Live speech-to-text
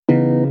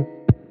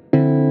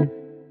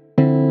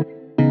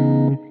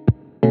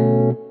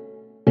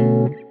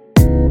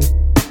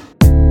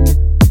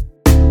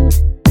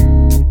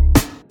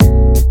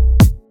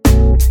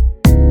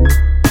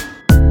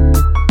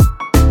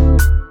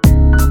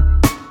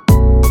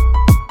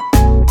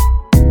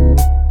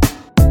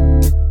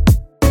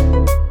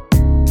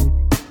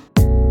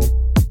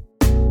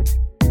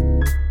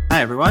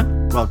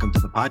welcome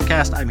to the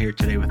podcast. I'm here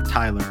today with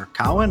Tyler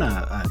Cowan,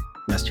 a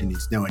guest who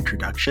needs no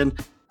introduction.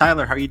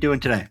 Tyler, how are you doing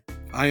today?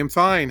 I am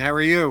fine. How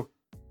are you?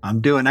 I'm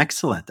doing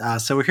excellent.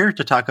 So we're here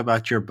to talk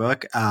about your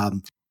book,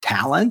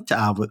 Talent,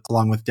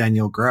 along with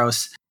Daniel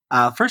Gross.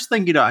 First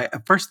thing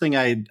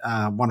I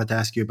wanted to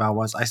ask you about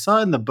was I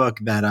saw in the book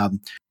that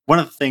one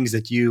of the things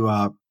that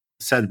you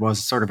said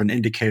was sort of an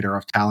indicator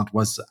of talent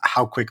was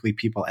how quickly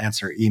people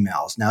answer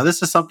emails. Now,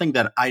 this is something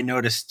that I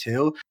noticed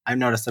too. I've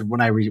noticed that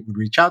when I would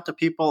reach out to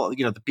people,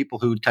 the people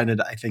who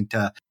tended, I think,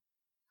 to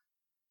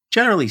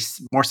generally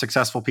more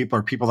successful people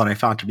are people that I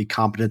found to be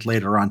competent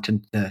later on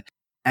to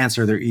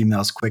answer their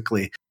emails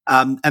quickly.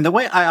 And the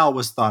way I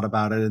always thought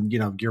about it, and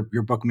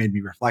your book made me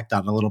reflect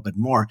on it a little bit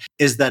more,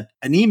 is that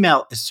an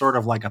email is sort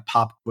of like a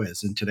pop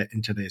quiz in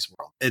today's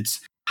world.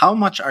 It's how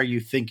much are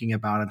you thinking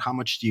about and how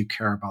much do you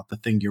care about the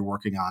thing you're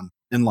working on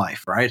in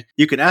life, right?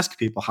 You can ask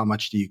people how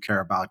much do you care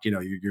about,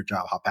 your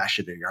job, how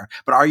passionate you are,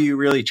 but are you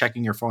really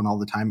checking your phone all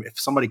the time? If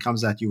somebody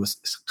comes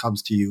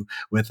to you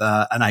with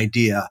an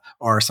idea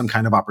or some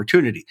kind of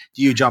opportunity,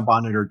 do you jump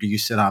on it or do you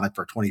sit on it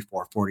for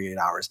 24, 48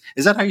 hours?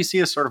 Is that how you see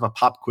a sort of a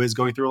pop quiz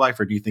going through life,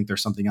 or do you think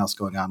there's something else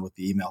going on with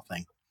the email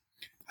thing?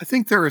 I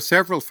think there are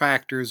several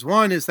factors.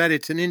 One is that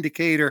it's an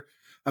indicator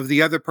of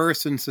the other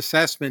person's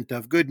assessment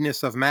of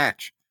goodness of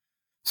match.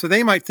 So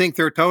they might think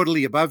they're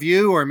totally above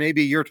you, or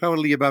maybe you're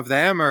totally above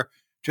them, or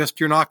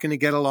just you're not going to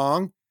get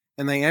along,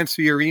 and they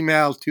answer your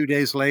email 2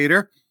 days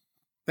later.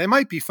 They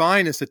might be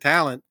fine as a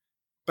talent,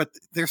 but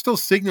they're still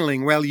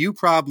signaling, well, you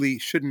probably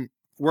shouldn't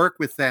work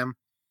with them.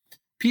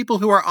 People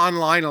who are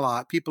online a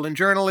lot, people in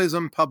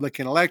journalism, public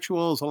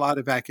intellectuals, a lot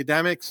of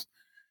academics,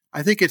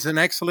 I think it's an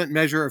excellent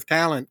measure of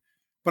talent.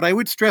 But I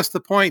would stress the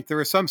point, there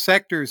are some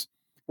sectors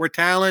where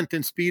talent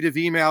and speed of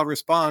email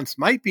response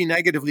might be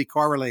negatively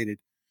correlated.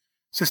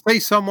 So say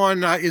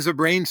someone is a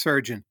brain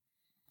surgeon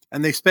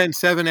and they spend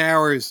 7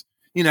 hours,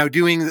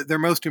 doing their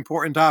most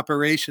important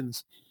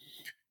operations.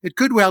 It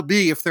could well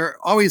be if they're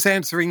always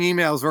answering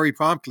emails very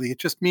promptly. It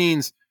just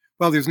means,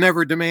 well, there's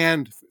never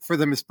demand for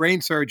them as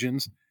brain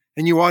surgeons,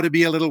 and you ought to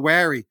be a little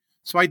wary.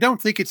 So I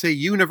don't think it's a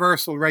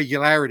universal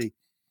regularity,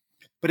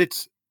 but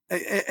it's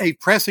a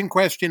pressing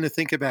question to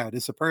think about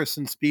is a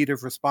person's speed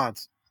of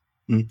response.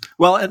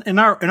 Well, in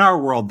our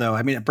world, though,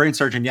 I mean, a brain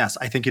surgeon, yes,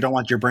 I think you don't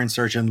want your brain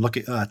surgeon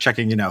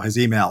checking, his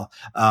email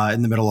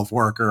in the middle of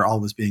work or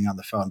always being on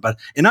the phone. But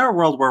in our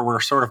world, where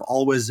we're sort of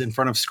always in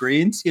front of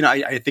screens,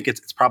 I think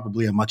it's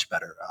probably a much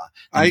better.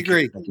 I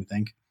agree. Don't you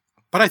think?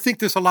 But I think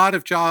there's a lot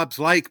of jobs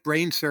like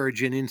brain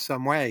surgeon in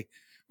some way,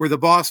 where the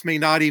boss may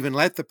not even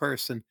let the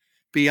person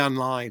be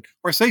online.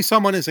 Or say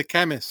someone is a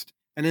chemist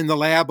and in the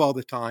lab all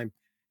the time.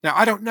 Now,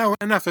 I don't know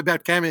enough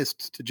about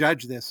chemists to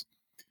judge this,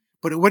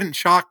 but it wouldn't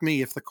shock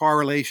me if the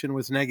correlation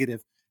was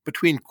negative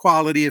between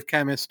quality of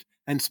chemist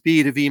and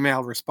speed of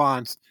email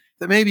response.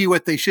 That maybe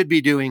what they should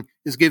be doing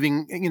is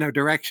giving,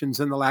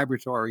 directions in the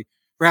laboratory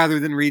rather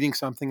than reading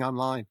something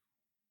online.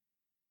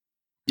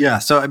 Yeah,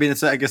 so I mean,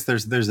 I guess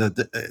there's a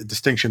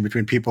distinction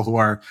between people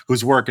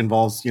whose work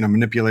involves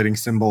manipulating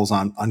symbols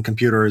on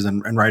computers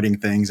and writing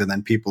things, and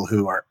then people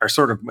who are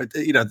sort of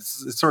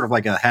it's sort of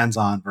like a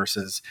hands-on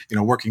versus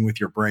working with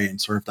your brain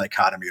sort of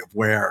dichotomy of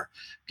where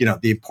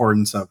the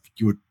importance of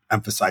you would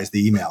emphasize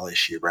the email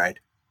issue, right?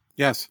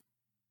 Yes.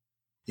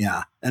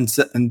 Yeah, and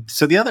so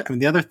the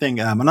other thing,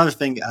 another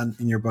thing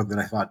in your book that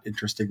I thought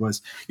interesting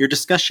was your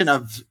discussion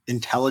of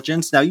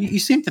intelligence. Now, you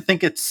seem to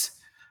think it's.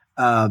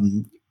 I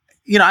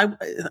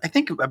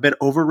think a bit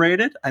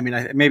overrated. I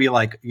mean, maybe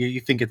like you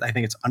think I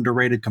think it's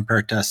underrated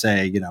compared to,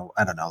 say,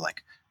 I don't know,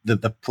 like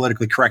the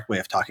politically correct way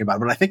of talking about it.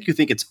 But I think you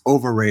think it's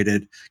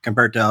overrated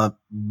compared to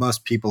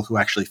most people who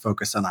actually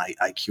focus on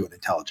IQ and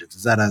intelligence.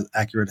 Is that an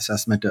accurate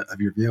assessment of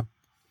your view?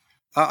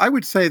 I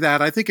would say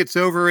that. I think it's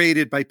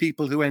overrated by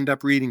people who end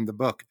up reading the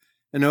book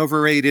and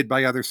overrated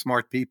by other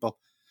smart people.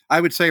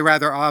 I would say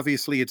rather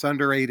obviously it's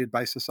underrated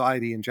by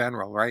society in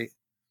general, right?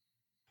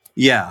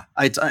 Yeah,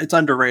 it's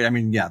underrated. I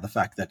mean, yeah, the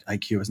fact that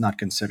IQ is not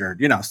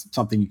considered,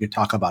 something you could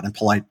talk about in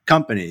polite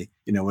company,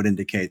 would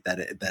indicate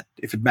that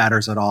if it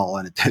matters at all,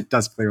 and it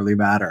does clearly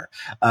matter,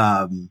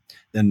 then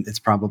it's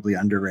probably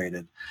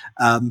underrated.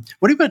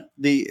 What about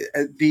the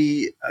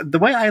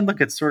way I look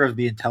at sort of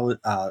the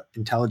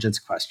intelligence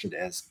question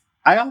is,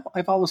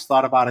 I've always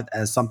thought about it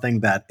as something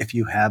that if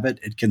you have it,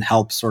 it can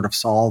help sort of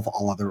solve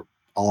all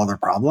other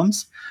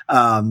problems.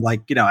 I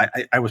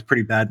was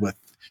pretty bad with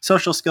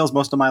social skills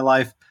most of my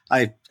life.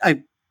 I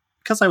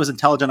because I was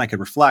intelligent, I could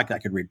reflect, I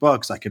could read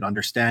books, I could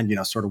understand,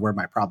 sort of where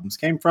my problems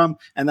came from,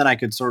 and then I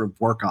could sort of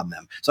work on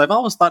them. So I've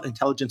always thought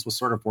intelligence was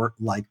sort of work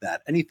like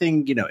that.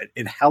 Anything,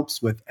 it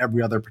helps with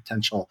every other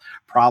potential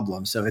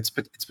problem. So it's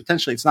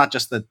potentially, it's not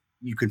just that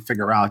you can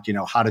figure out,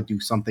 how to do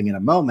something in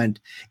a moment.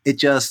 It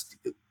just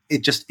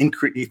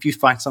increase. If you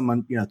find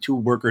someone, two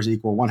workers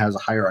equal, one has a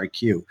higher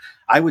IQ.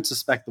 I would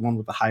suspect the one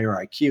with the higher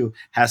IQ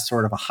has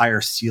sort of a higher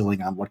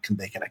ceiling on what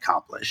they can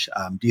accomplish.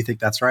 Do you think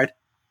that's right?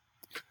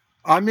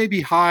 I may be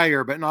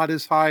higher, but not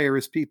as higher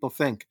as people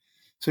think.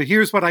 So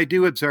here's what I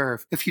do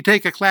observe. If you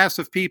take a class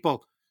of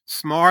people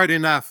smart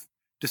enough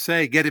to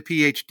say, get a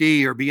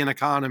PhD or be an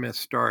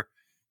economist or,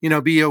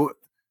 be a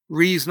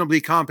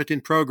reasonably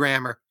competent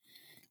programmer.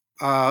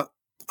 Uh,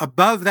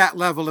 Above that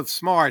level of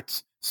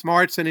smarts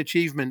and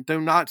achievement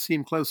do not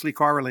seem closely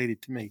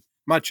correlated to me,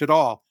 much at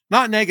all.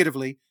 Not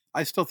negatively.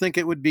 I still think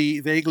it would be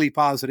vaguely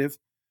positive,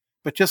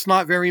 but just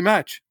not very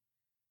much.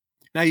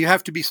 Now, you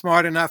have to be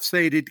smart enough,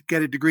 say, to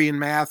get a degree in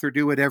math or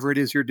do whatever it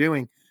is you're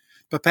doing.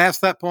 But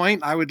past that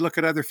point, I would look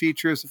at other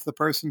features of the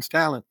person's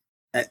talent.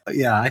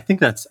 Yeah, I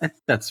think that's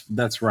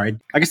right.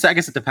 I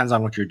guess it depends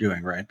on what you're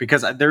doing, right?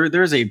 Because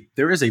there is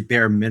a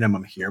bare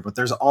minimum here, but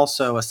there's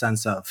also a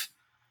sense of,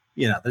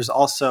 there's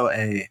also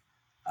a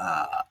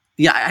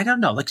yeah, I don't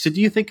know. Like, so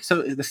do you think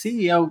so? The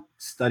CEO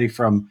study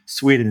from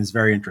Sweden is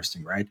very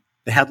interesting, right?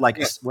 They had like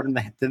Yeah. what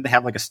didn't they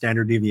have like a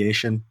standard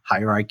deviation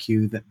higher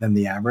IQ than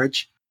the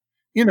average?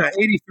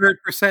 83rd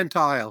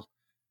percentile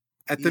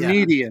at the Yeah,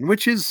 median,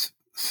 which is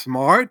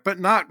smart, but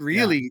not yeah.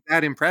 really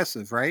that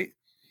impressive, right?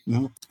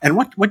 And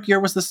what year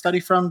was this study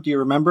from? Do you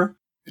remember?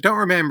 I don't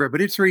remember,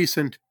 but it's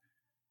recent.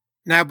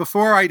 Now,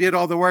 before I did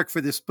all the work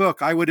for this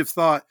book, I would have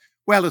thought,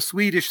 well, a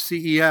Swedish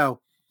CEO,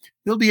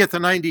 he'll be at the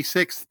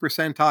 96th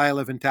percentile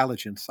of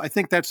intelligence. I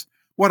think that's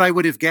what I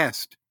would have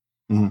guessed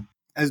Mhm.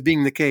 as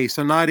being the case,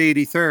 and not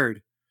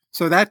 83rd.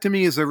 So that to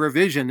me is a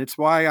revision. It's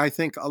why I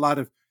think a lot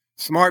of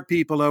smart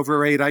people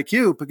overrate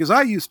IQ, because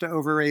I used to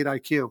overrate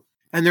IQ.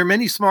 And there are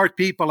many smart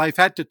people I've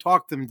had to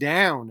talk them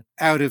down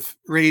out of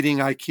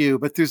rating IQ,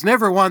 but there's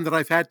never one that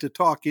I've had to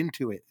talk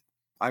into it,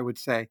 I would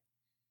say.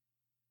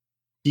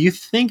 Do you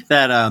think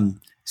that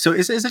so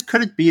is it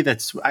could it be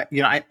that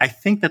I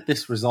think that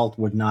this result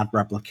would not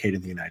replicate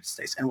in the United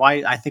States, and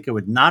why I think it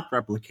would not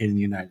replicate in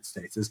the United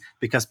States is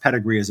because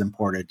pedigree is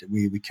important.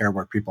 We care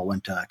where people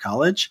went to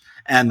college,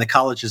 and the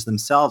colleges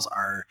themselves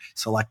are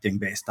selecting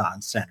based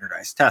on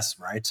standardized tests,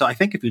 right? So I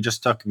think if you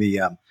just took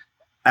the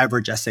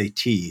average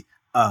SAT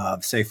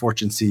of say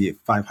Fortune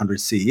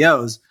 500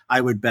 CEOs, I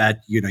would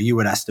bet you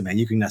would estimate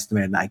you can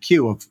estimate an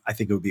IQ of I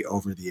think it would be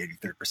over the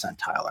 83rd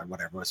percentile or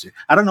whatever it was.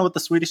 I don't know what the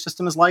Swedish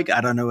system is like.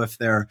 I don't know if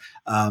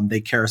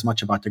they care as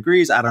much about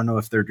degrees. I don't know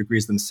if their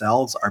degrees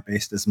themselves are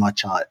based as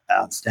much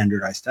on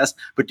standardized tests.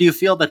 But do you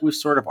feel that we've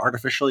sort of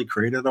artificially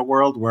created a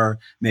world where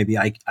maybe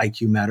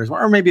IQ matters,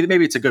 or maybe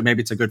it's a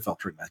good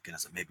filtering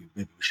mechanism. Maybe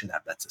we should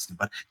have that system.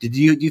 But do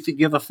you think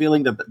you have a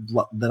feeling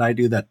that I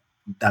do that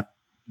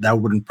that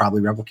wouldn't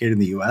probably replicate in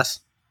the US?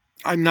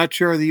 I'm not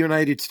sure the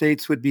United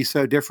States would be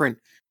so different.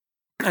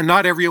 And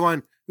not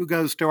everyone who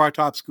goes to our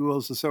top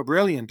schools is so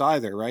brilliant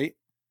either, right?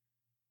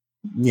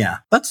 Yeah,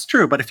 that's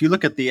true. But if you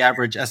look at the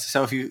average,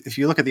 so if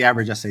you look at the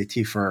average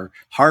SAT for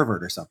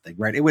Harvard or something,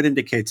 right, it would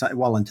indicate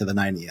well into the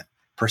 90th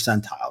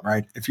percentile,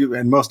 right? If you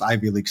and most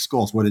Ivy League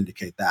schools would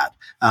indicate that.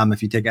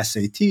 If you take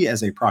SAT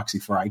as a proxy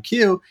for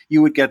IQ,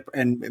 you would get.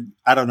 And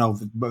I don't know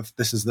if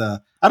this is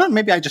the. I don't.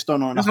 Maybe I just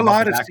don't know There's enough a about the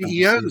lot of background to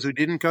see. CEOs who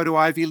didn't go to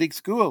Ivy League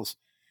schools.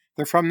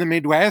 They're from the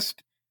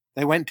Midwest.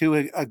 They went to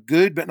a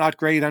good but not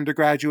great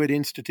undergraduate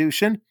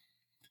institution,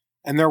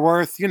 and they're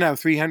worth,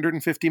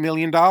 $350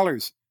 million.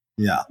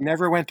 Yeah.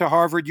 Never went to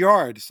Harvard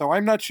Yard. So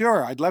I'm not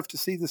sure. I'd love to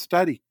see the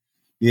study.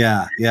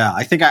 Yeah, yeah.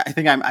 I think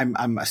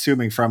I'm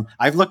assuming from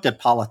I've looked at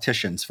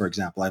politicians, for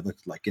example. I've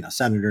looked at like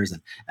senators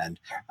and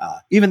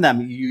even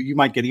them. You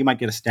might get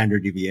a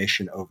standard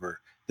deviation over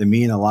the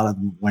mean. A lot of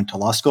them went to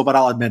law school, but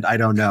I'll admit I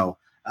don't know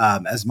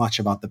as much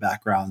about the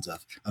backgrounds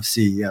of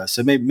CEOs.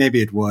 So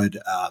maybe it would.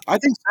 I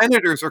think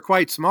senators are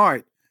quite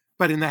smart,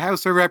 but in the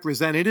House of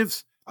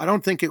Representatives, I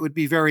don't think it would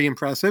be very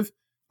impressive.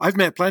 I've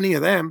met plenty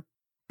of them.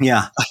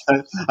 Yeah,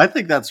 I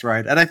think that's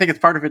right, and I think it's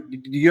part of it.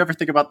 Do you ever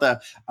think about the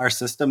our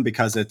system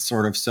because it's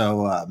sort of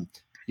so?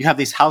 You have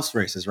these House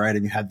races, right,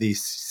 and you have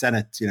these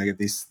Senate. You have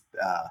these.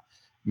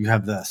 You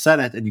have the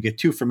Senate, and you get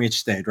two from each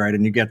state, right,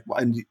 and you get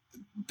and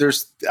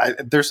there's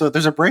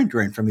a brain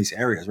drain from these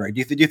areas, right? Do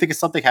you think it's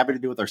something having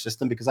to do with our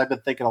system? Because I've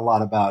been thinking a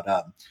lot about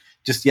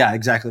just yeah,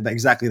 exactly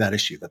that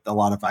issue. That a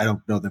lot of I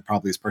don't know them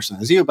probably as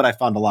personal as you, but I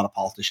found a lot of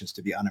politicians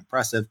to be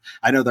unimpressive.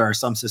 I know there are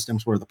some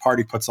systems where the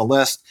party puts a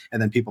list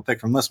and then people pick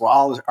from lists.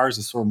 Well, ours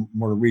is sort of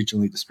more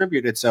regionally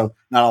distributed, so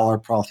not all our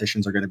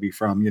politicians are going to be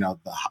from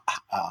the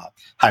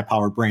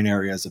high-powered brain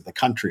areas of the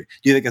country.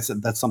 Do you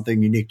think that's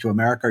something unique to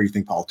America, or you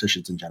think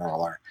politicians in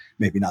general are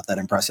maybe not that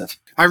impressive?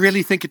 I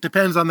really think it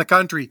depends on the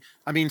country.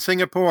 I mean,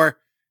 Singapore,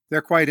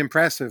 they're quite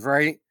impressive,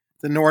 right?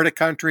 The Nordic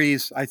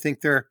countries, I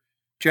think they're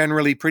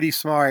generally pretty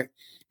smart.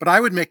 But I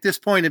would make this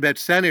point about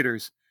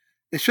senators.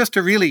 It's just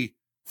a really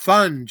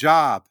fun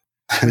job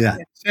with, Yeah.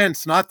 in a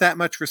sense, not that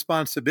much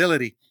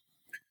responsibility.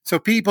 So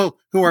people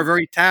who are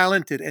very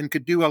talented and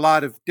could do a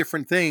lot of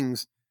different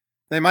things,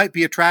 they might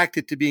be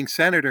attracted to being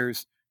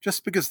senators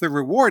just because the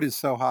reward is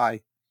so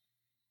high.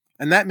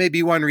 And that may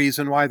be one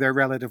reason why they're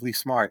relatively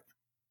smart.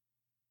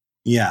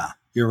 Yeah,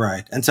 you're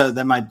right. And so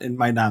it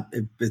might not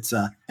it's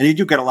and you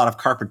do get a lot of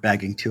carpet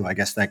bagging too. I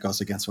guess that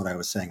goes against what I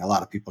was saying. A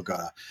lot of people go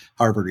to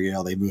Harvard or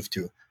Yale, they move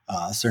to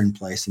a certain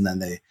place and then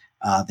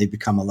they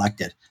become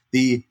elected.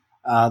 The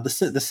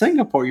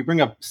Singapore, you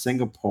bring up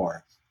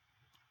Singapore.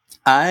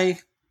 I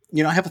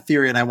I have a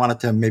theory, and I wanted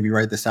to maybe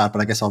write this out,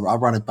 but I guess I'll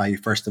run it by you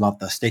first about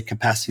the state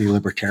capacity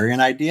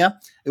libertarian idea.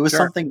 It was Sure.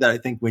 something that I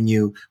think when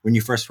you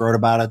first wrote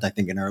about it, I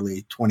think in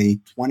early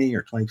 2020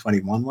 or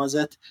 2021 was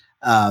it?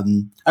 I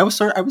was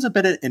a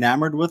bit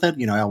enamored with it.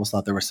 I always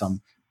thought there were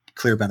some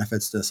clear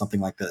benefits to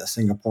something like the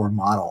Singapore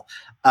model.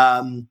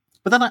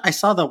 But then I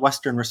saw the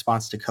Western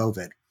response to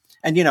COVID,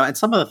 and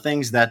some of the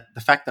things that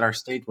the fact that our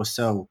state was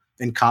so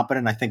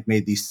incompetent, I think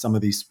made some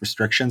of these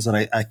restrictions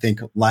that I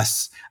think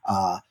less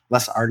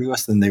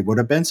arduous than they would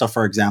have been. So,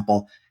 for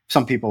example,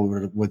 some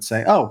people would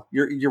say, "Oh,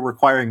 you're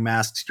requiring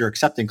masks. You're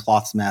accepting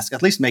cloth masks.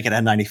 At least make it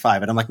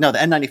N95." And I'm like, "No,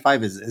 the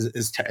N95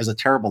 is a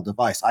terrible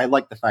device. I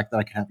like the fact that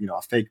I can have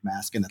a fake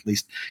mask and at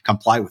least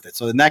comply with it."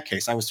 So in that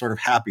case, I was sort of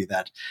happy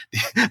that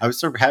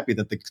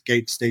the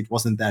gate state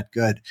wasn't that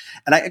good.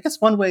 And I guess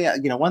one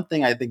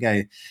thing I think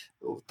I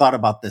thought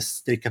about this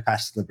state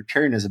capacity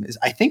libertarianism is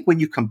I think when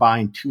you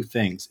combine two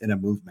things in a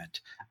movement,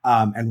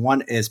 and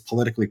one is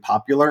politically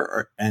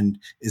popular and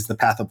is the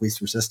path of least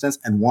resistance,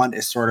 and one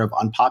is sort of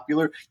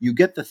unpopular, you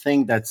get the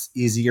thing that's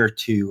easier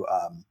to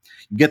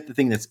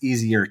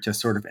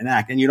sort of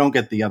enact, and you don't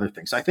get the other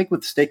thing. So I think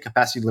with state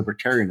capacity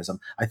libertarianism,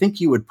 I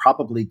think you would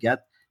probably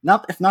get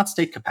not if not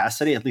state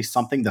capacity, at least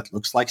something that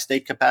looks like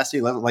state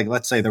capacity. Like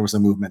let's say there was a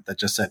movement that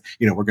just said,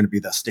 we're going to be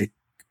the state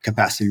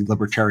capacity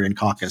libertarian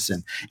caucus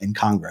in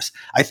Congress.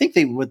 I think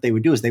what they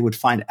would do is they would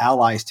find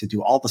allies to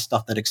do all the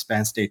stuff that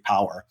expands state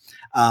power,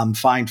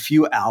 find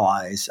few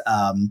allies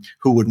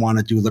who would want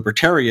to do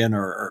libertarian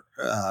or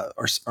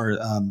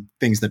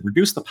things that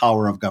reduce the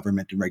power of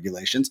government and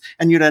regulations,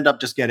 and you'd end up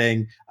just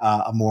getting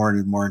a more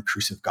and more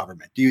intrusive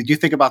government. Do you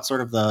think about sort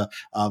of the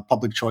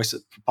public choice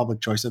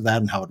of that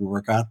and how it would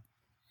work out?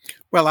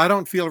 Well, I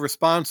don't feel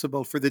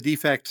responsible for the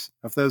defects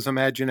of those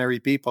imaginary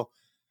people.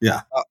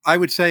 Yeah. I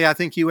would say I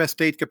think U.S.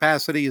 state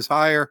capacity is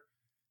higher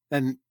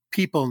than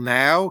people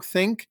now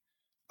think.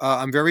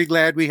 I'm very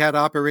glad we had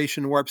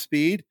Operation Warp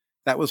Speed.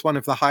 That was one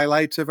of the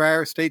highlights of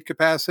our state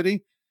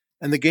capacity.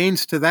 And the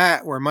gains to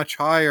that were much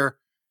higher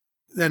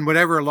than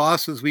whatever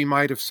losses we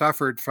might have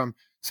suffered from,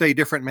 say,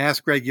 different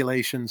mask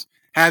regulations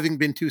having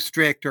been too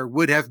strict or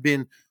would have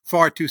been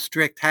far too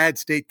strict had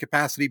state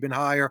capacity been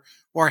higher,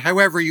 or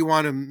however you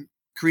want to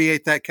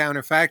create that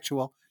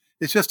counterfactual.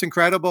 It's just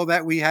incredible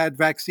that we had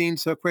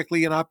vaccines so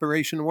quickly in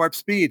Operation Warp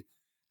Speed.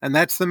 And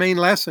that's the main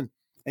lesson.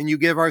 And you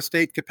give our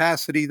state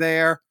capacity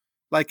there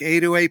like A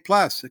to A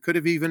plus. It could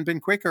have even been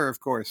quicker, of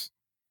course.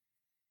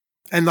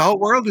 And the whole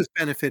world has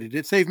benefited.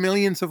 It saved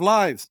millions of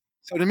lives.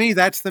 So to me,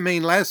 that's the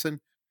main lesson.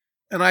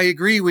 And I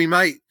agree we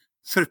might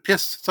sort of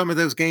piss some of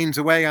those gains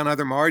away on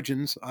other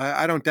margins.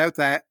 I don't doubt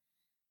that.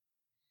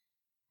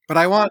 But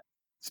I want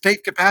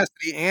state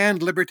capacity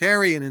and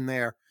libertarian in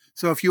there.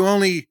 So if you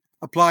only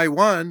apply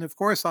one, of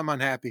course I'm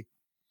unhappy.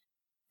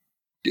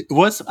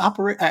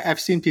 I've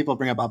seen people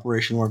bring up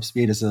Operation Warp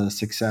Speed as a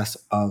success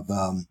of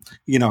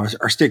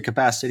our state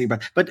capacity,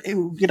 but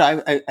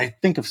I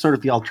think of sort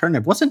of the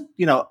alternative. Wasn't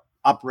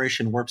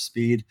Operation Warp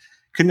Speed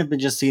couldn't have been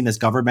just seen as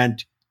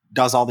government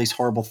does all these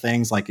horrible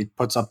things, like it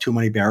puts up too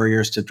many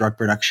barriers to drug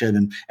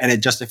production, and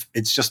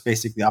it's just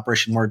basically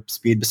Operation Warp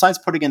Speed. Besides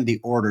putting in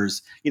the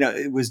orders,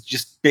 it was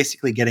just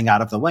basically getting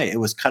out of the way. It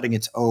was cutting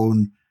its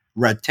own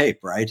red tape,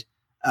 right?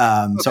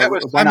 Well, that So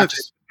was why some not of it.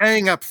 just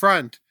Paying up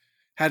front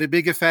had a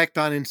big effect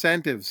on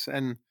incentives.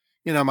 And,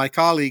 my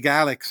colleague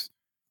Alex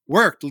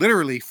worked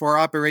literally for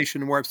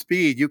Operation Warp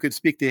Speed. You could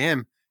speak to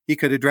him, he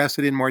could address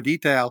it in more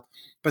detail.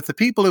 But the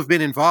people who've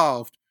been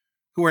involved,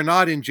 who are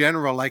not in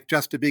general like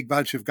just a big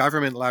bunch of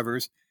government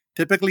lovers,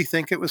 typically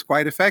think it was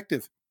quite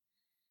effective.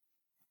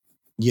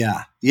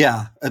 Yeah,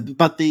 yeah.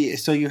 But the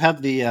so you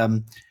have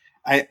the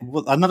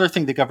another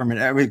thing the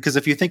government, because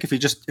if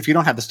you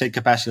don't have the state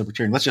capacity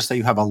libertarian, let's just say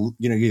you have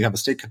a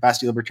state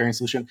capacity libertarian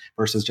solution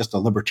versus just a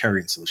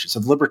libertarian solution. So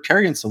the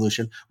libertarian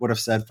solution would have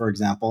said, for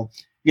example,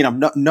 no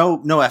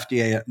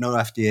FDA,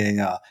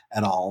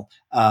 at all,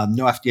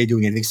 no FDA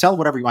doing anything. Sell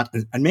whatever you want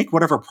and make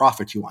whatever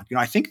profit you want.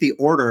 I think the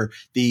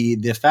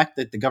fact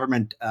that the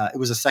government, it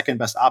was a second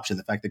best option.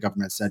 The fact the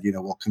government said,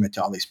 we'll commit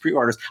to all these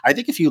pre-orders. I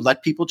think if you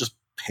let people just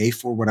pay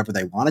for whatever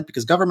they wanted,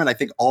 because government, I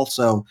think,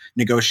 also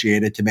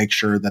negotiated to make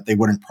sure that they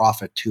wouldn't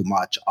profit too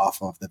much off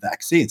of the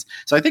vaccines.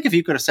 So I think if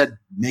you could have said,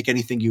 make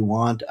anything you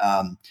want,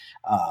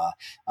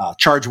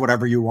 charge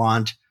whatever you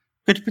want,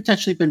 could have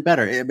potentially been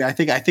better. I mean,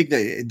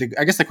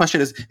 I guess the question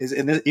is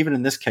even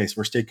in this case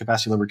where state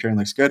capacity libertarian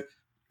looks good,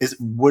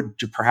 would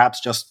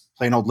perhaps just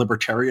plain old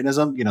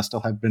libertarianism, still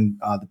have been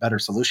the better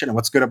solution? And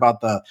what's good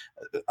about the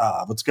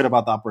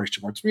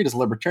Operation Warp Speed is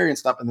libertarian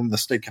stuff, and then the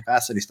state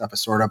capacity stuff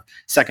is sort of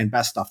second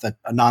best stuff that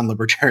a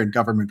non-libertarian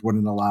government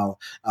wouldn't allow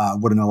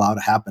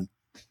to happen.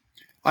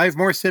 I have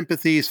more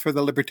sympathies for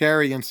the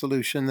libertarian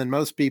solution than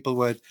most people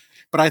would.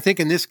 But I think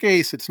in this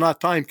case, it's not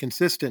time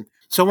consistent.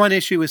 So one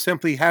issue is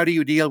simply how do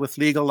you deal with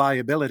legal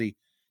liability?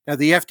 Now,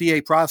 the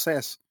FDA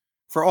process,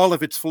 for all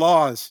of its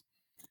flaws,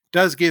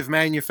 does give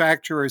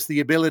manufacturers the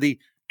ability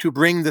to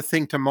bring the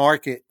thing to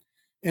market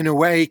in a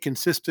way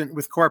consistent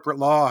with corporate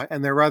law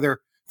and their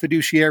other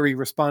fiduciary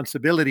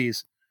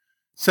responsibilities.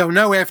 So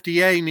no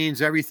FDA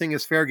means everything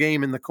is fair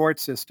game in the court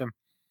system.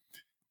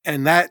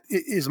 And that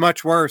is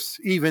much worse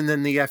even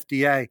than the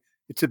FDA.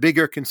 It's a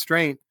bigger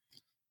constraint.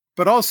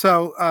 But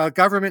also,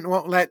 government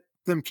won't let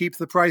them keep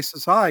the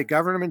prices high.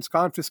 Governments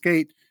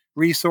confiscate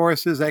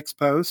resources ex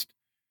post.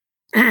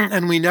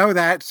 And we know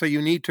that, so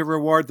you need to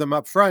reward them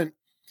up front,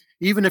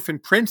 even if in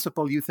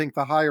principle you think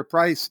the higher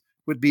price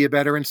would be a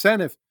better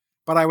incentive.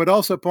 But I would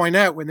also point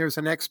out when there's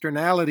an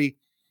externality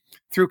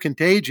through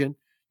contagion,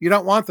 you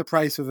don't want the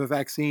price of a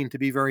vaccine to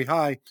be very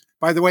high.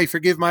 By the way,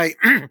 forgive my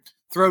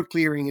throat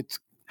clearing. It's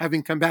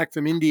having come back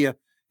from India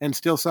and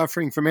still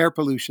suffering from air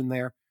pollution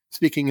there.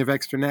 Speaking of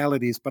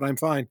externalities, but I'm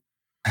fine.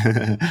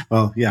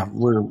 Well, yeah,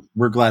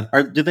 we're glad.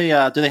 Do they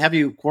have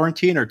you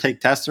quarantine or take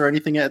tests or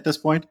anything at this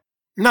point?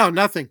 No,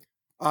 nothing.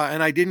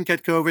 And I didn't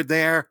get COVID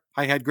there.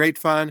 I had great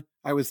fun.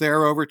 I was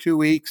there over 2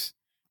 weeks.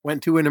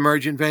 Went to an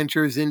Emergent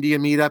Ventures India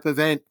meetup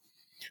event.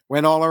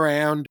 Went all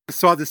around.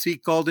 Saw the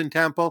Sikh Golden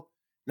Temple.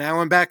 Now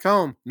I'm back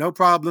home. No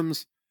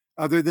problems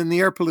other than the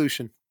air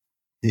pollution.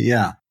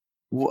 Yeah.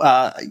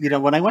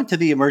 When I went to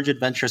the Emergent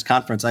Ventures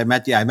conference, I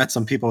met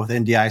some people with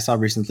India. I saw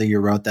recently you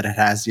wrote that it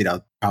has,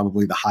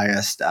 probably the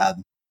highest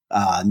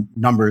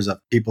numbers of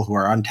people who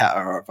are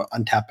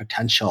untapped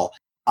potential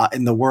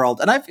in the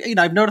world. And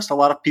I've noticed a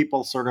lot of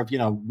people sort of,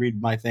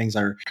 read my things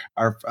are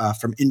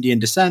from Indian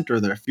descent, or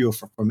they're a few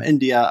from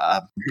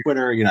India.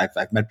 Twitter,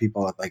 I've met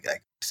people like I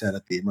said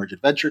at the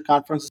Emergent Venture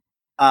conference,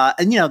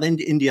 and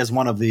India is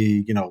one of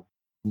the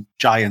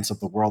giants of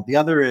the world. The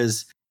other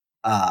is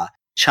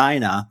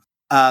China.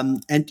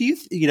 And do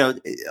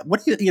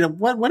what do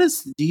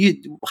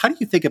how do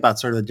you think about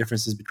sort of the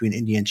differences between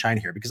India and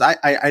China here? Because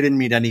I didn't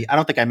meet I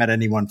don't think I met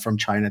anyone from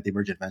China at the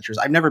Emergent Ventures.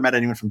 I've never met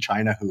anyone from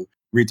China who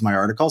reads my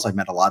articles. I've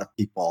met a lot of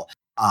people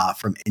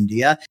from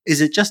India.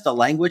 Is it just a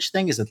language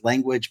thing? Is it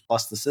language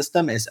plus the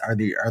system?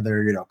 Are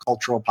there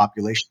cultural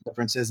population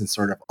differences and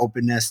sort of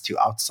openness to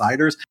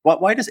outsiders?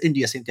 Why does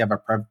India seem to have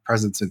a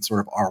presence in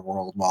sort of our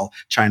world while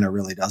China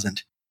really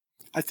doesn't?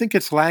 I think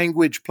it's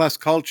language plus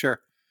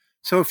culture.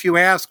 So if you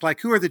ask,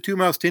 like, who are the two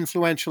most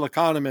influential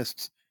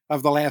economists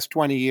of the last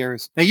 20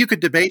 years? Now, you could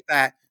debate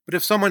that, but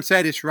if someone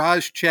said it's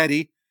Raj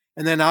Chetty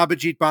and then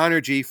Abhijit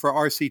Banerjee for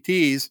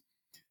RCTs,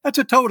 that's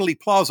a totally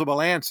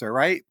plausible answer,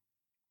 right?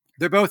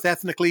 They're both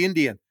ethnically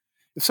Indian.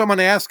 If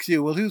someone asks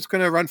you, well, who's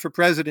going to run for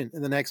president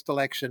in the next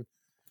election?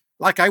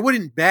 Like, I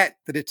wouldn't bet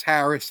that it's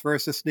Harris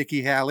versus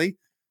Nikki Haley,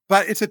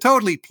 but it's a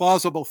totally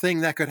plausible thing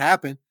that could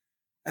happen.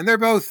 And they're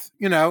both,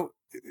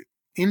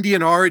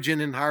 Indian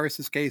origin, in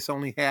Harris's case,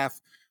 only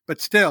half. But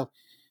still,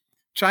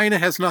 China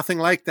has nothing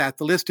like that.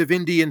 The list of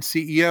Indian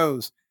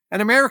CEOs.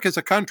 And America is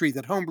a country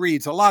that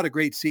homebreeds a lot of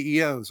great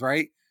CEOs,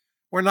 right?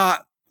 We're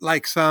not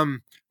like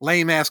some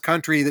lame-ass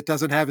country that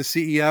doesn't have a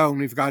CEO and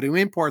we've got to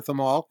import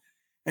them all.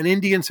 And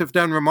Indians have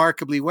done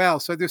remarkably well.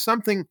 So there's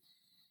something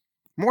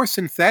more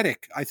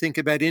synthetic, I think,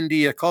 about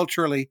India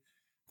culturally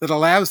that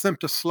allows them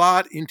to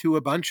slot into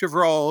a bunch of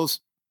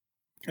roles.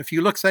 If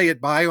you look, say,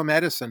 at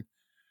biomedicine,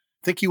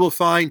 I think you will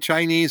find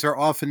Chinese are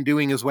often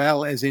doing as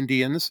well as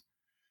Indians.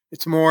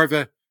 It's more of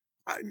a,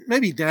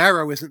 maybe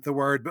narrow isn't the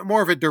word, but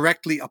more of a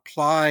directly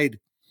applied,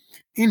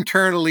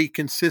 internally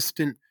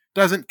consistent,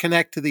 doesn't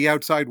connect to the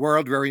outside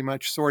world very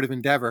much sort of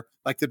endeavor,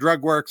 like the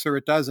drug works or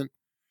it doesn't.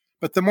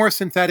 But the more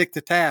synthetic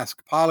the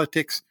task,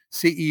 politics,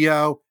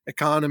 CEO,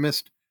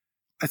 economist,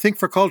 I think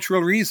for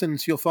cultural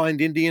reasons, you'll find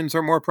Indians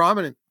are more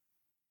prominent.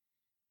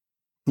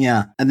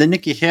 Yeah. And the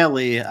Nikki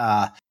Haley,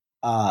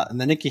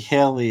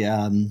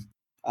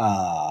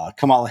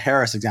 Kamala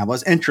Harris example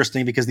is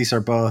interesting because these are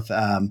both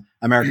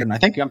American.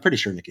 I'm pretty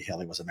sure Nikki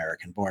Haley was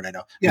American born. I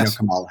know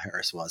Kamala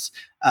Harris was.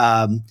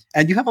 And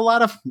you have a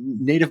lot of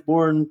native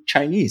born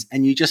Chinese,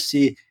 and you just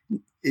see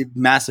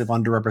massive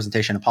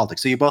underrepresentation in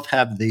politics. So you both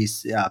have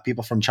these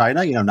people from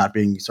China, not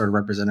being sort of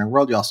represented in the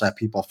world. You also have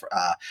people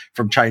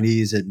from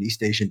Chinese and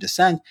East Asian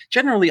descent,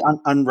 generally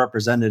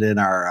unrepresented in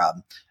our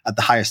at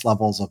the highest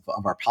levels of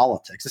our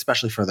politics,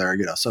 especially for their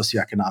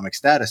socioeconomic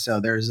status. So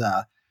there's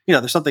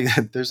there's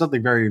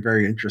something very,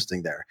 very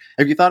interesting there.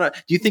 Have you thought?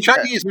 Do you think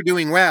Chinese were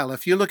doing well?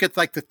 If you look at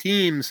like the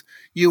teams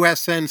U.S.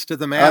 sends to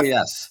the math,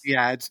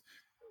 ads,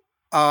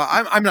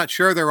 I'm not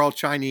sure they're all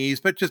Chinese,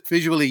 but just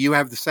visually, you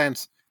have the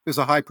sense there's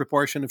a high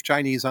proportion of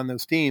Chinese on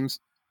those teams.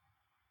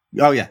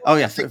 Oh yeah.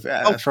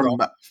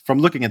 From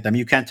looking at them,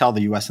 you can't tell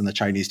the U.S. and the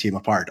Chinese team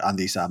apart on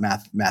these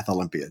math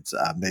Olympiads.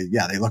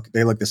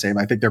 They look the same.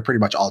 I think they're pretty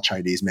much all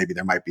Chinese. Maybe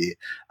there might be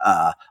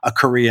a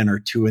Korean or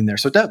two in there.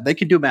 So they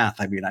can do math.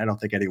 I mean, I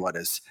don't think anyone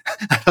is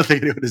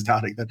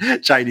doubting that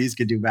Chinese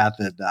can do math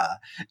and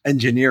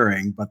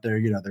engineering. But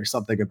there's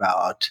something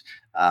about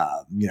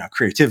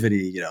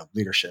creativity,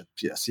 leadership,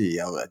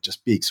 CEO,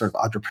 just being sort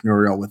of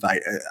entrepreneurial with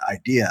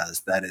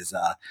ideas that is.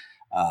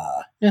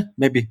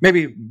 Maybe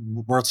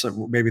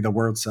the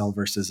word cell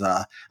versus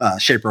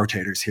shape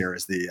rotators here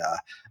is the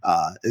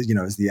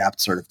apt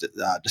sort of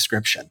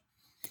description.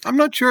 I'm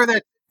not sure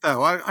that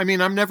though. I mean,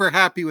 I'm never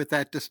happy with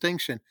that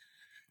distinction.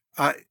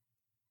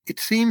 It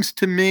seems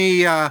to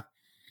me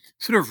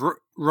sort of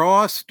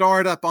raw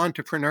startup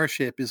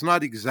entrepreneurship is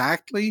not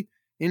exactly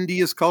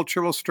India's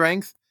cultural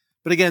strength.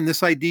 But again,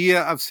 this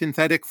idea of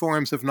synthetic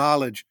forms of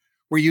knowledge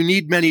where you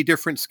need many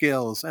different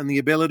skills and the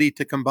ability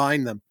to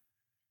combine them,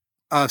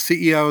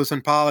 CEOs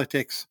and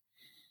politics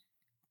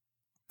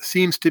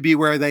seems to be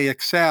where they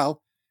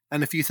excel.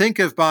 And if you think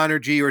of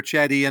Banerjee or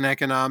Chetty in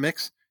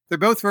economics, they're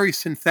both very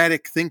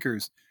synthetic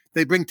thinkers.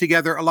 They bring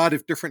together a lot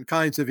of different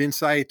kinds of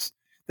insights.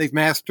 They've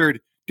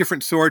mastered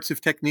different sorts of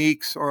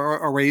techniques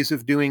or ways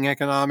of doing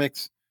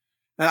economics.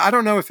 I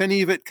don't know if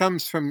any of it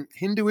comes from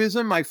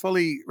Hinduism. I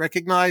fully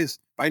recognize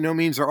by no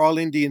means are all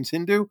Indians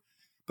Hindu,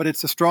 but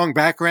it's a strong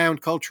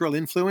background cultural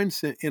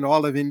influence in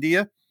all of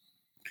India.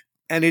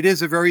 And it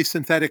is a very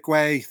synthetic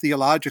way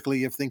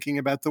theologically of thinking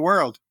about the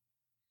world.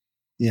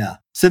 Yeah,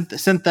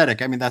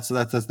 synthetic. I mean, that's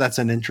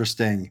an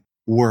interesting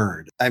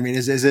word. I mean,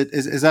 is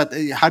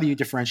that how do you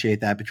differentiate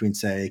that between,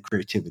 say,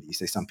 creativity?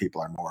 Say some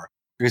people are more,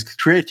 because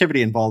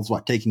creativity involves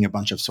what, taking a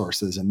bunch of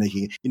sources and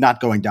making, you're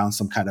not going down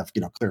some kind of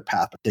clear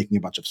path, but taking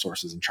a bunch of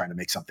sources and trying to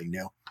make something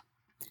new.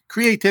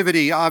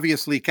 Creativity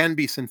obviously can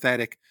be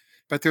synthetic,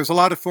 but there's a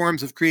lot of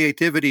forms of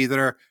creativity that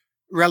are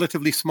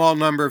relatively small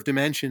number of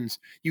dimensions.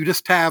 You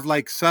just have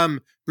like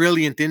some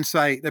brilliant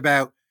insight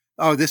about,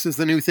 oh, this is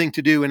the new thing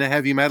to do in a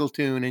heavy metal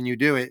tune, and you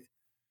do it.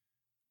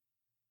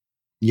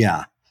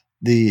 Yeah.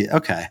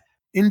 Okay.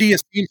 India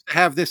seems to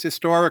have this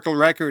historical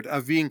record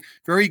of being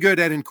very good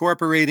at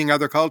incorporating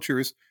other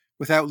cultures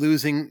without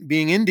losing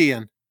being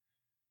Indian.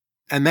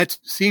 And that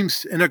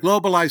seems, in a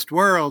globalized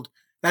world,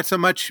 that's a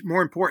much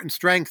more important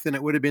strength than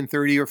it would have been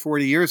 30 or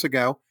 40 years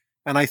ago.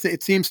 And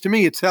it seems to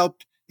me it's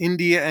helped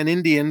India and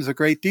Indians a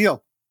great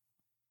deal.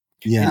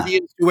 Yeah.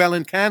 Indians do well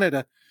in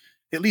Canada.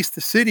 At least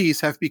the cities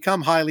have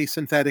become highly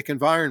synthetic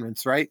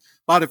environments, right?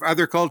 A lot of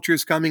other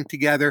cultures coming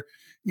together.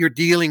 You're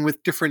dealing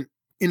with different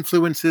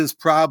influences,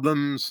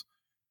 problems,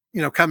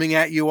 coming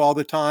at you all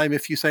the time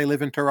if you say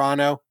live in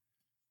Toronto.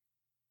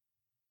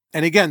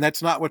 And again,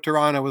 that's not what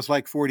Toronto was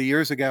like 40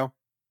 years ago.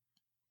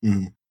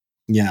 Mm.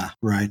 Yeah,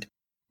 right.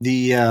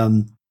 The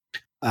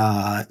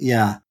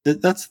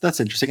that's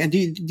interesting. And do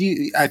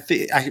you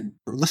I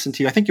listened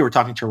to you. I think you were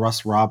talking to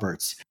Russ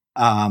Roberts,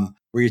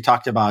 where you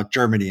talked about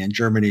Germany and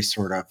Germany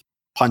sort of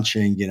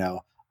punching,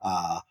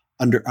 uh,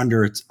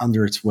 under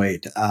its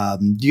weight.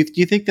 Do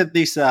you think that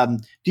these do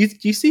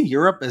you see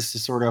Europe as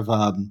sort of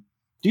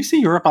do you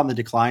see Europe on the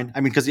decline?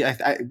 I mean, because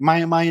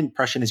my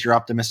impression is you're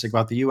optimistic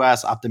about the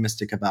U.S.,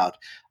 optimistic about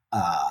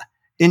uh,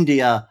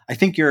 India. I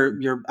think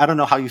you're. I don't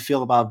know how you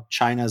feel about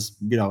China's.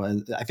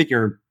 I think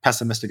you're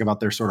pessimistic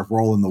about their sort of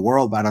role in the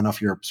world, but I don't know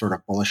if you're sort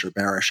of bullish or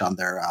bearish on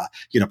their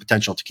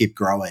potential to keep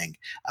growing.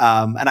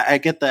 And I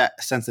get the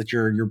sense that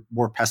you're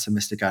more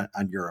pessimistic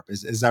on Europe.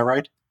 Is that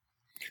right?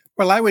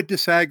 Well, I would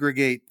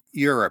disaggregate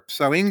Europe.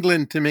 So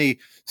England, to me,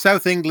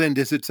 South England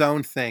is its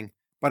own thing,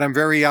 but I'm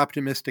very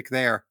optimistic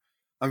there.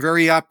 I'm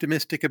very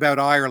optimistic about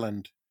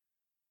Ireland,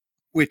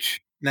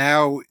 which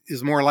now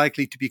is more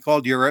likely to be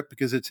called Europe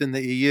because it's in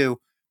the EU.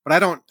 But I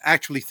don't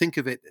actually think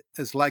of it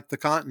as like the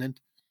continent.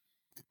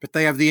 But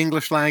they have the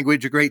English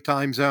language, a great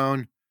time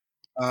zone.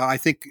 I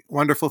think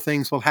wonderful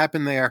things will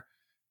happen there.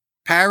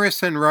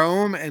 Paris and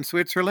Rome and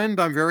Switzerland,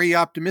 I'm very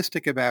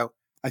optimistic about.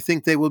 I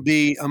think they will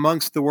be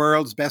amongst the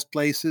world's best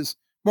places,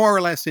 more or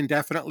less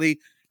indefinitely,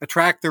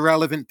 attract the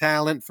relevant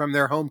talent from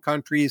their home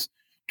countries.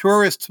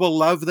 Tourists will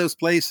love those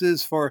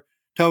places for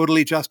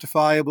totally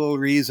justifiable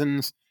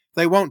reasons.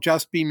 They won't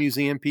just be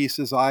museum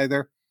pieces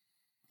either.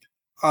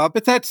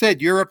 But that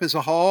said, Europe as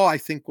a whole, I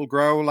think, will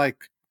grow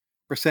like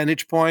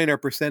percentage point or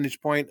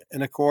percentage point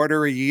and a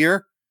quarter a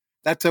year.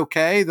 That's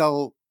okay.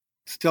 They'll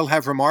still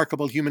have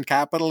remarkable human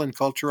capital and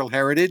cultural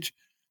heritage,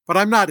 but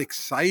I'm not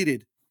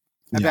excited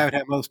Yeah. about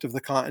how most of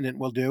the continent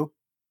will do.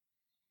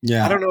 I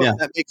Yeah. don't know Yeah. if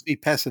that makes me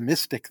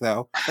pessimistic,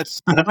 though.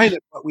 That's kind of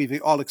what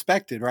we've all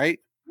expected, right?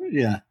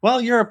 Yeah.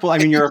 Well, Europe will. I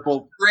mean, Europe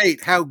will.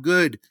 Great how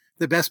good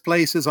the best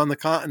places on the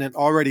continent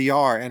already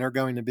are and are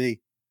going to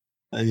be.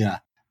 Yeah.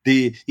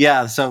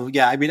 So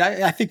yeah, I mean,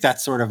 I think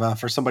that's sort of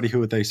for somebody who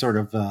with a sort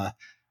of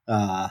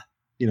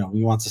you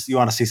want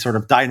to see sort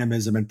of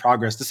dynamism and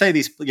progress. To say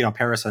these,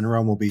 Paris and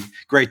Rome will be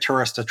great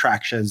tourist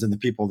attractions and the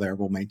people there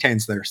will maintain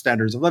their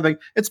standards of living.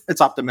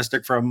 It's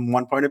optimistic from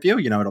one point of view.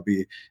 Won't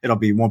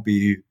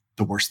be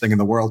the worst thing in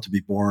the world to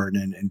be born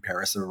in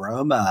Paris or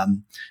Rome. At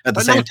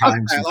the same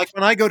time, like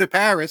when I go to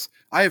Paris,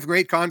 I have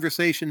great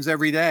conversations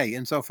every day,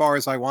 insofar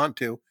as I want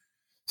to.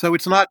 So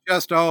it's not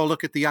just, oh,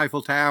 look at the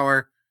Eiffel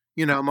Tower.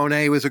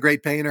 Monet was a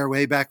great painter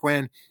way back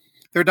when.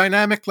 They're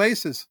dynamic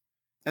places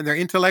and they're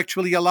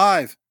intellectually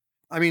alive.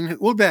 I mean,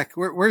 Ulbeck,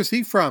 where's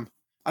he from?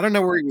 I don't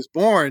know where he was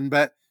born,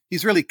 but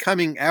he's really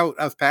coming out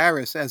of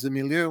Paris as a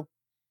milieu.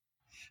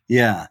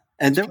 Yeah.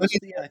 And there was I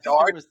think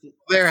there was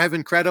there have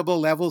incredible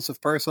levels of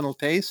personal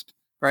taste,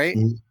 right?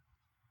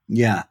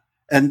 Yeah.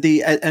 And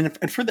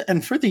for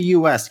the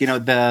US,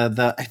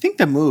 the I think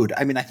the mood.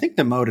 I mean, I think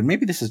the mode, and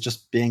maybe this is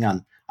just being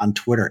on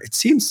Twitter. It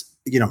seems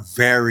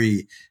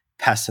very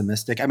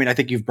pessimistic. I mean, I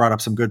think you've brought up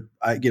some good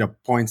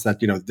points that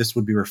this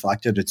would be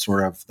reflected in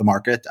sort of the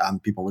market.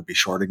 People would be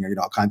shorting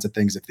all kinds of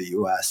things if the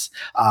US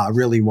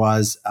really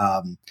was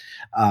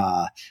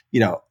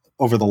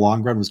over the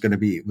long run was going to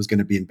be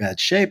in bad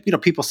shape.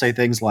 People say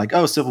things like,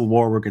 "Oh, civil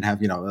war, we're going to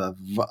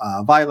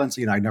have violence."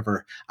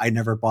 I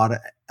never bought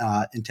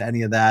into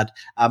any of that.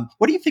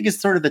 What do you think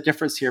is sort of the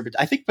difference here? But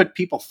I think what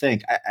people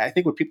think,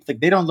 what people think,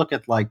 they don't look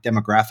at like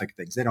demographic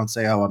things. They don't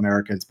say, "Oh,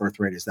 Americans' birth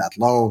rate is that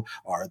low,"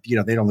 or they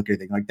don't look at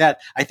anything like that.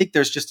 I think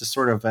there's just a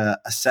sort of a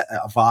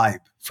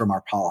vibe from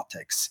our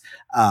politics.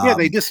 Yeah,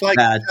 they dislike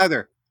That each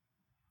other.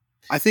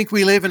 I think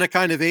we live in a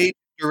kind of age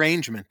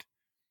derangement,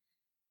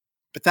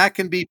 but that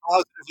can be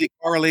positively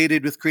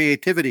correlated with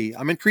creativity.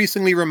 I'm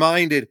increasingly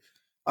reminded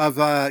of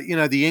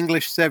the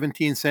English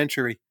 17th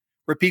century,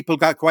 where people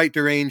got quite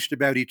deranged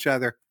about each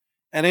other,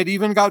 and it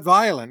even got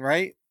violent.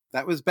 Right,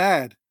 that was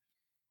bad.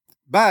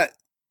 But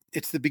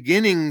it's the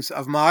beginnings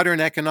of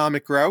modern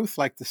economic growth,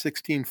 like the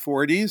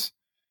 1640s,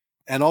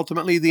 and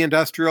ultimately the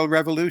Industrial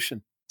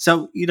Revolution.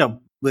 So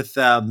with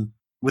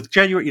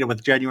January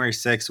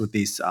 6th, with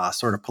these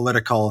sort of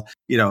political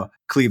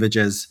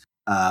cleavages,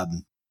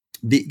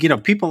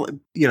 the people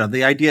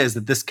the idea is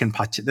that this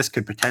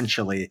could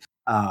potentially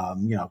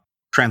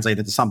translate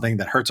into something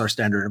that hurts our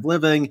standard of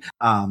living,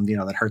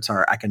 that hurts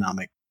our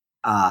economic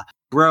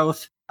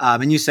growth.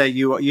 And you say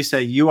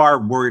you are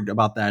worried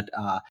about that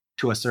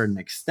to a certain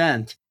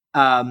extent.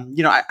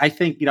 I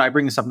think I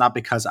bring this up not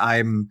because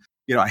I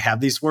have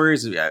these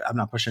worries. I'm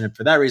not pushing it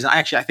for that reason.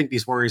 I think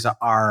these worries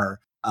are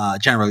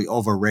generally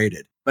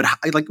overrated. But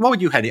like, what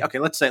would you, Hedy? Okay,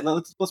 let's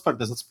put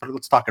this.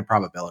 Let's talk in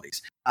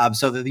probabilities.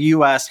 So that the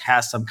U.S.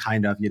 has some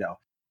kind of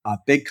a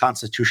big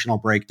constitutional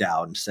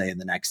breakdown, say in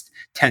the next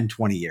 10,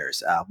 20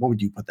 years. What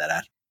would you put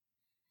that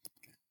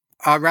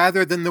at?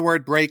 Rather than the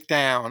word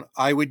breakdown,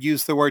 I would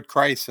use the word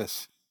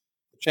crisis.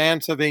 The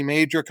chance of a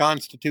major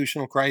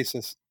constitutional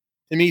crisis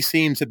to me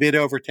seems a bit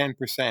over 10%.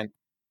 And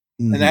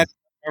Mm-hmm. that's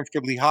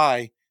comfortably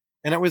high.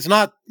 And it was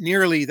not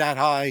nearly that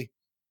high,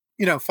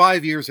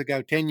 5 years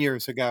ago, 10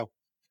 years ago.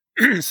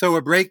 So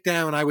a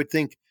breakdown, I would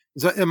think,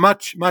 is a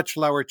much, much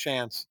lower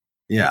chance.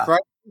 A Yeah.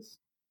 crisis,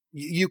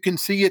 you can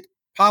see it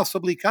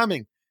possibly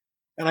coming.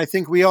 And I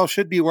think we all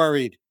should be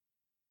worried.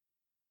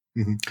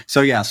 Mm-hmm.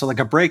 So like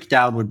a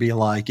breakdown would be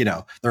like,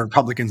 the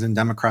Republicans and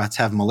Democrats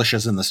have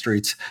militias in the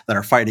streets that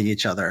are fighting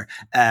each other,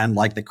 and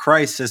like the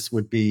crisis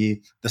would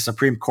be the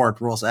Supreme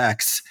Court rules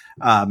X,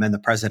 and the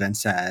president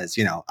says,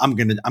 I'm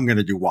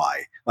gonna do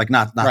Y. Like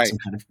not Right. some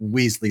kind of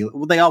Weasley.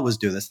 Well, they always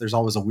do this. There's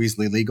always a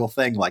Weasley legal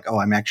thing, like, oh,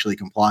 I'm actually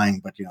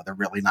complying, but they're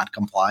really not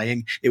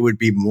complying. It would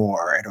be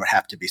more. It would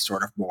have to be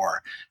sort of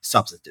more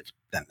substantive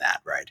than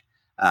that, right?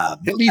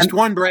 At least And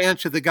one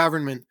branch of the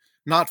government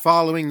not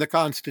following the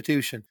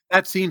Constitution.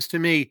 That seems to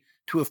me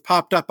to have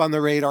popped up on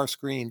the radar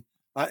screen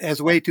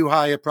as way too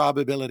high a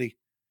probability.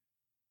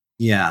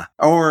 Yeah,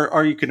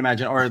 or you could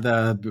imagine, or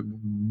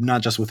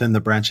not just within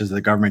the branches of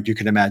the government, you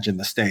could imagine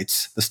the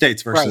states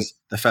Right. versus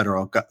the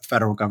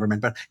federal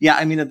government. But yeah,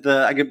 I mean,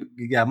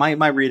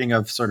 my reading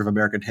of sort of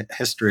American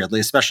history, at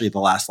least, especially the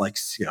last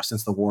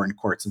since the Warren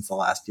Court, since the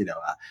last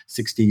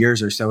 60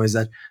 years or so, is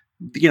that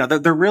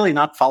they're really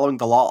not following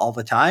the law all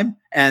the time,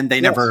 and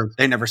Yes.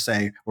 they never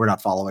say we're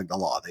not following the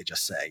law. They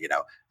just say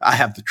I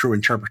have the true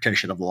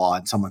interpretation of the law,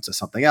 and someone says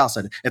something else,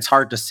 and it's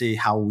hard to see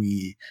how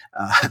we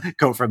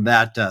go from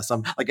that.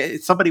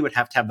 Somebody would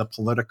have to have the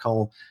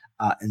political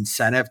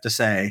incentive to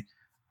say,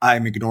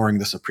 I'm ignoring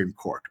the Supreme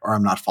Court, or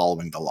I'm not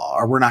following the law,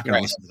 or we're not going to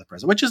Right. listen to the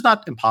president, which is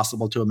not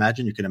impossible to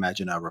imagine. You can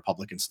imagine a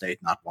Republican state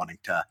not wanting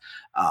to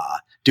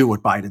do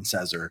what Biden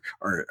says, or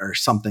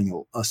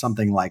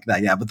something like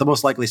that. Yeah, but the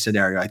most likely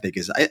scenario, I think,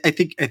 is I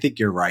think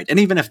you're right.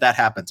 And even if that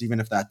happens, even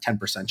if that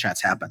 10%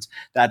 chance happens,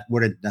 that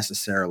wouldn't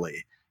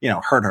necessarily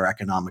hurt our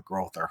economic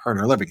growth or hurt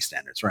our living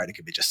standards, right? It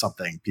could be just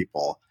something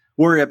people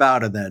worry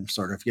about, and then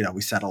sort of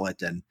we settle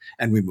it and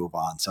we move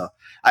on. So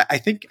I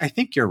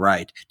think you're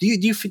right. Do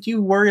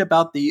you worry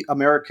about the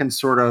American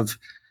sort of,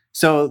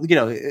 so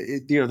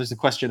there's a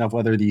question of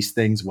whether these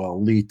things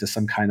will lead to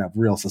some kind of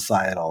real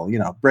societal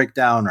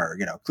breakdown, or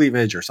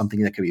cleavage, or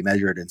something that can be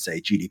measured in, say,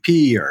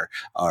 GDP,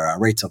 or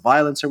rates of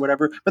violence or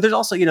whatever. But there's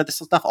also this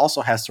stuff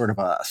also has sort of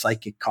a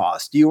psychic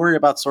cost. Do you worry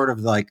about sort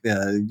of like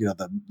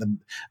the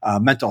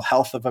mental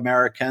health of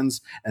Americans,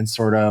 and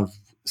sort of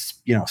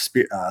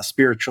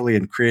spiritually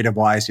and creative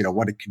wise,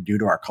 what it can do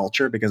to our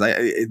culture? Because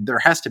there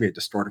has to be a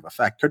distortive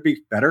effect. Could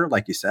be better,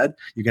 like you said.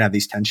 You can have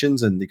these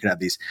tensions, and you can have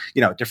these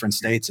different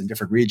states and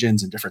different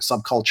regions and different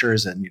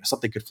subcultures, and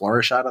something could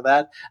flourish out of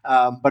that.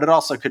 But it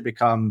also could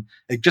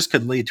it just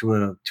could lead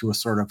to a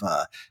sort of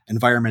a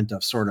environment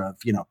of sort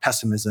of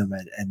pessimism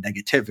and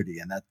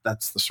negativity, and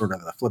that's the sort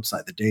of the flip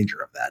side, the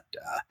danger of that.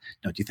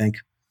 Don't you think?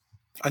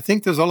 I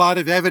think there's a lot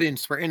of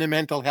evidence for in a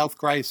mental health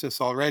crisis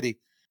already.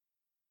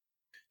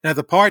 Now,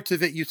 the parts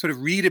of it you sort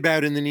of read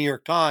about in the New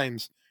York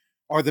Times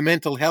are the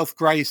mental health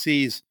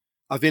crises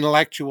of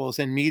intellectuals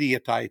and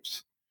media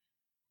types,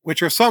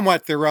 which are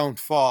somewhat their own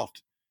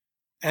fault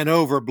and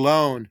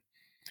overblown.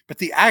 But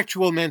the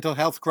actual mental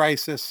health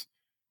crisis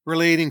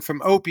relating from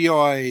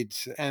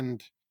opioids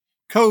and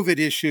COVID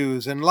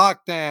issues and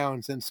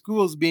lockdowns and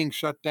schools being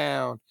shut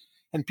down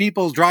and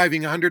people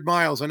driving 100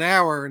 miles an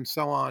hour and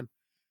so on,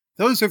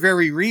 those are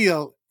very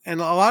real.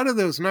 And a lot of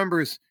those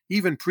numbers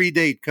even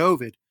predate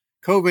COVID.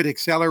 COVID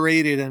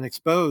accelerated and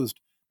exposed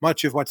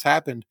much of what's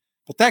happened.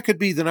 But that could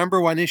be the number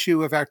one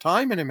issue of our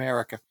time in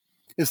America,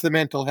 is the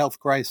mental health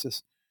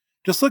crisis.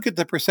 Just look at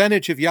the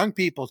percentage of young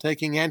people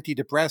taking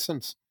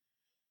antidepressants,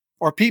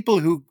 or people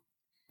who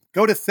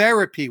go to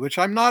therapy, which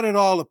I'm not at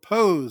all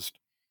opposed,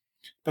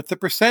 but the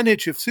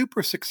percentage of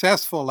super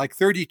successful, like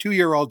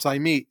 32-year-olds I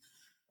meet,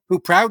 who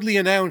proudly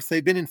announce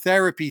they've been in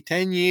therapy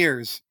 10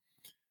 years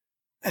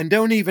and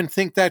don't even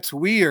think that's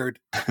weird.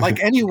 Like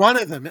any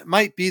one of them, it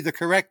might be the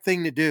correct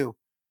thing to do.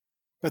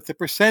 But the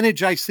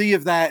percentage I see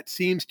of that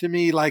seems to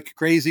me like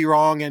crazy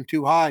wrong and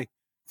too high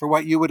for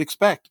what you would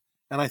expect.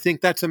 And I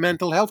think that's a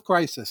mental health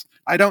crisis.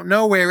 I don't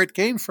know where it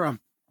came from.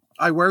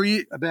 I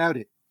worry about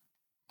it.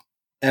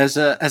 As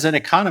an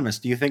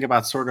economist, do you think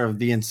about sort of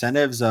the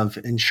incentives of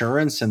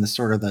insurance and the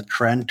sort of the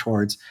trend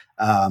towards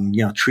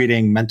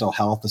treating mental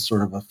health as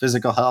sort of a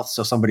physical health?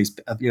 So somebody's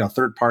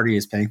third party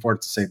is paying for it.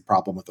 It's the same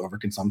problem with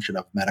overconsumption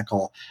of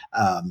medical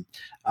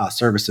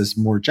services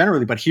more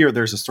generally. But here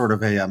there's a sort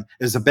of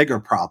is a bigger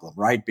problem,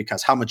 right?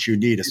 Because how much you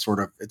need is sort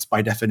of, it's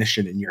by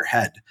definition in your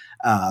head.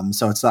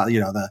 So it's not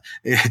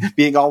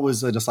being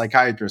always a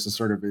psychiatrist is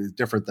sort of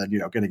different than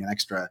getting an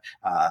extra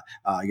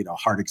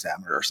heart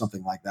examiner or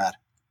something like that.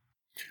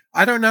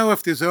 I don't know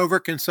if there's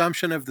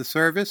overconsumption of the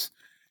service,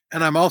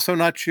 and I'm also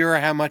not sure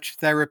how much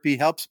therapy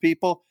helps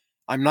people.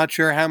 I'm not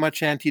sure how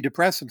much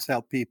antidepressants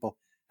help people.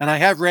 And I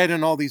have read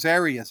in all these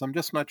areas. I'm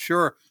just not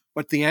sure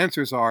what the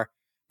answers are.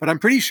 But I'm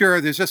pretty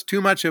sure there's just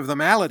too much of the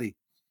malady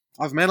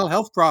of mental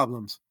health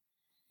problems.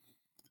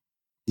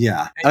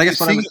 Yeah. And I guess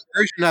see a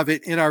version of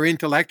it in our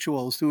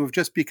intellectuals who have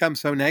just become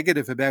so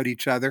negative about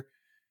each other.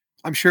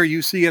 I'm sure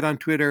you see it on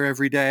Twitter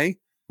every day.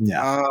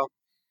 Yeah.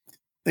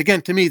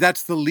 Again, to me,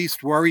 that's the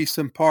least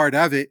worrisome part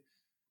of it.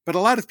 But a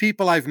lot of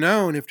people I've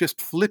known have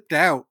just flipped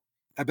out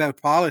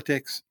about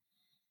politics.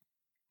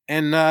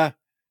 And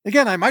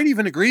again, I might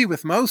even agree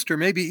with most or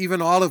maybe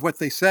even all of what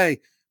they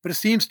say. But it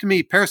seems to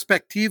me,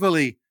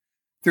 perspectively,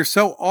 they're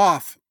so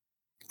off.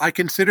 I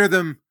consider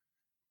them,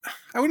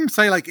 I wouldn't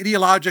say like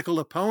ideological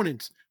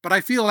opponents, but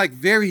I feel like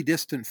very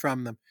distant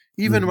from them.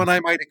 Even when I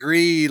might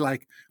agree,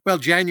 like, well,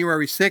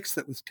 January 6th,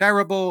 that was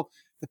terrible.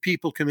 The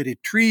people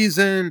committed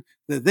treason,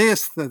 the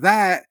this, the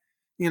that.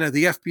 The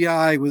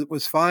FBI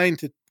was fine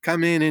to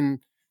come in and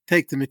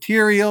take the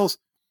materials.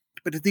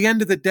 But at the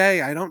end of the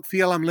day, I don't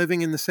feel I'm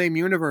living in the same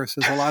universe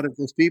as a lot of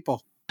those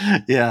people.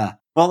 Yeah.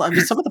 Well, I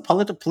mean, some of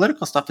the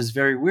political stuff is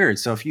very weird.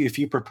 So if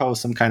you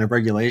propose some kind of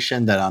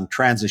regulation that on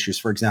trans issues,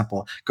 for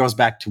example, goes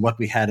back to what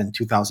we had in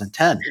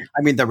 2010,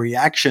 I mean, the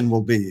reaction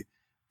will be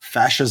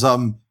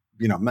fascism.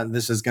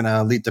 This is going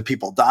to lead to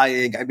people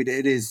dying. I mean,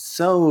 it is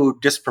so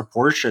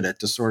disproportionate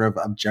to sort of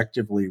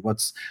objectively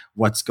what's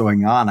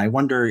going on. I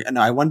wonder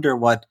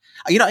what,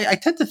 I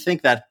tend to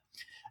think that,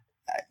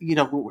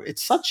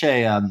 it's such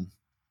a,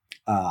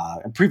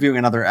 I'm previewing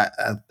another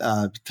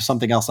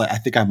something else I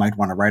think I might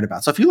want to write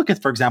about. So if you look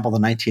at, for example, the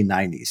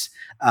 1990s,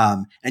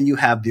 and you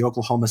have the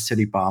Oklahoma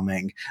City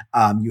bombing,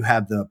 you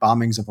have the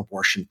bombings of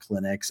abortion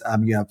clinics,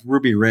 you have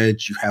Ruby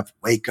Ridge, you have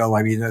Waco.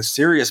 I mean, there's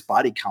serious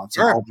body counts.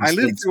 Sure, I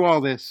lived through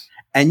all this.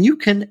 And you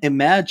can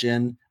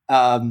imagine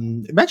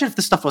if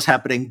this stuff was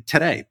happening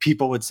today.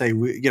 People would say,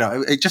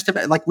 it just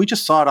like we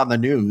just saw it on the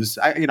news.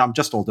 I'm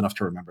just old enough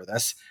to remember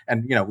this,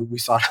 and we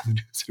saw it on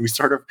the news,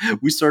 and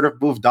we sort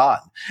of moved on.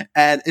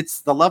 And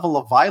it's the level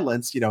of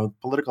violence,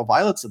 political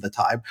violence at the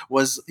time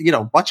was,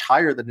 much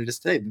higher than it is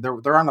today.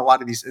 There aren't a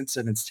lot of these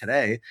incidents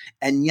today,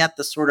 and yet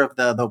the sort of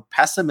the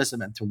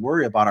pessimism and to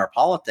worry about our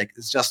politics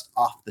is just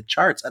off the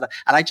charts. And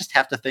I just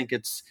have to think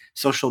it's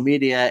social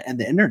media and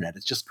the internet.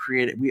 It's just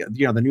created.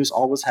 The news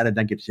always had a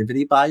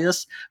negativity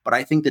bias. But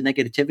I think the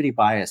negativity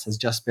bias has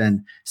just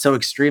been so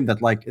extreme that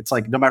it's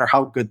like no matter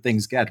how good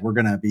things get, we're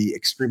going to be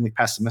extremely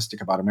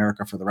pessimistic about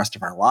America for the rest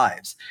of our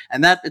lives.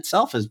 And that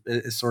itself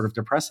is sort of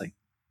depressing.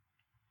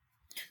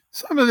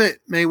 Some of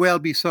it may well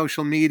be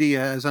social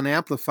media as an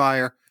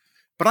amplifier,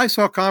 but I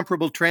saw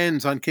comparable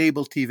trends on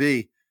cable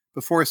TV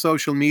before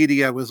social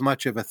media was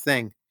much of a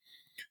thing.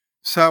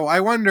 So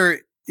I wonder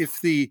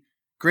if the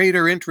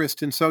greater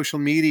interest in social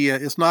media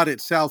is not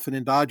itself an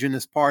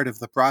endogenous part of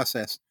the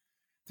process.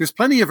 There's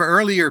plenty of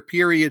earlier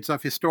periods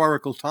of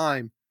historical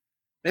time,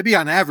 maybe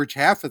on average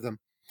half of them,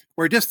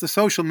 where just the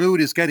social mood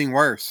is getting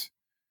worse.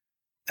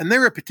 And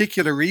there are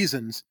particular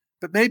reasons,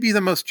 but maybe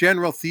the most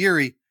general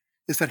theory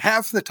is that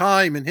half the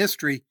time in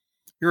history,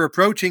 you're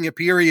approaching a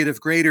period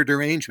of greater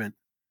derangement.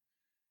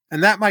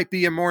 And that might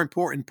be a more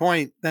important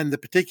point than the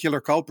particular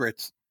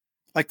culprits.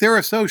 Like there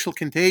are social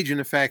contagion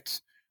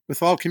effects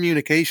with all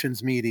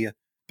communications media,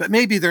 but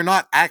maybe they're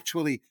not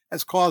actually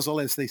as causal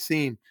as they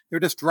seem. They're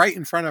just right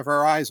in front of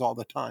our eyes all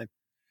the time.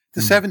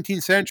 The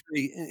 17th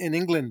century in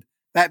England,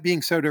 that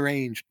being so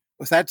deranged,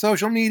 was that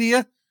social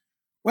media?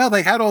 Well,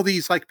 they had all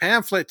these like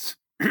pamphlets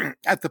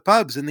at the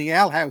pubs and the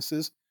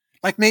alehouses.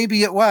 Like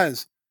maybe it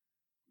was,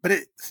 but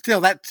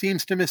that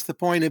seems to miss the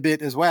point a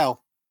bit as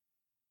well.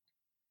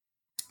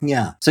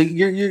 Yeah. So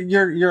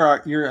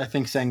you're I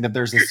think saying that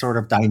there's this sort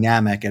of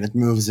dynamic and it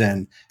moves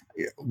in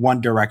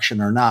one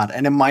direction or not.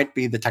 And it might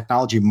be the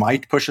technology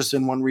might push us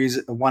in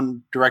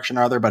one direction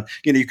or other, but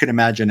you could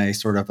imagine a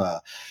sort of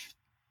a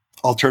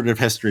alternative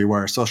history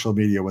where social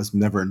media was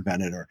never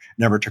invented or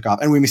never took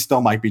off, and we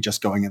still might be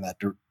just going in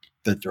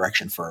the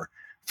direction for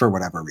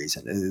whatever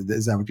reason.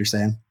 Is that what you're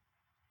saying?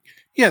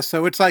 Yeah,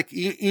 so it's like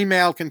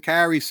email can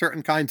carry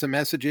certain kinds of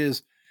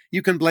messages.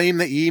 You can blame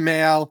the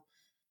email,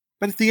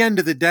 but at the end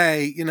of the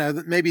day,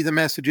 maybe the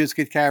messages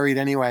get carried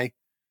anyway.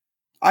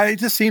 It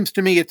just seems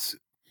to me it's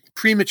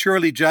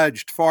prematurely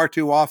judged far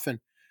too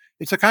often.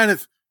 It's a kind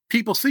of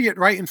people see it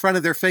right in front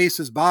of their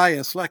faces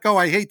bias, like, oh,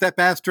 I hate that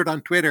bastard on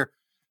Twitter.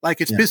 Like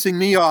it's Yeah. pissing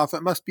me off.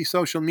 It must be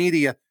social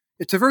media.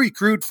 It's a very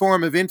crude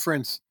form of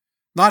inference,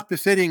 not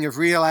befitting of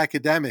real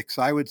academics,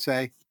 I would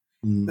say.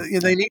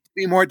 They need to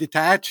be more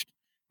detached.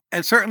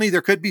 And certainly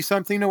there could be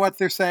something to what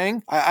they're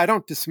saying. I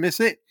don't dismiss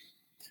it.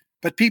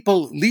 But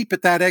people leap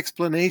at that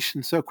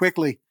explanation so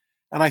quickly.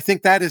 And I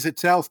think that is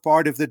itself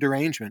part of the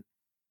derangement.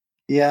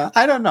 Yeah,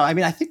 I don't know. I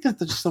mean, I think that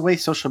just the way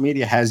social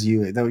media has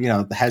you,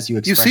 though, has you You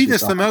express see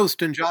this yourself. the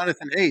most in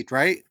Jonathan Haidt,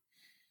 right?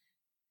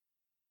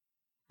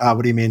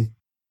 What do you mean?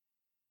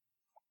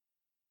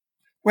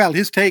 Well,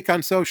 his take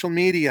on social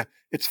media,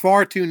 it's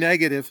far too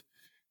negative,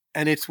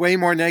 and it's way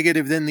more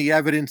negative than the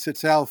evidence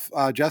itself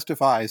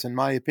justifies, in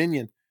my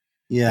opinion.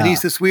 And Yeah,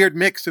 he's this weird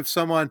mix of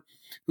someone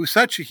who's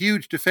such a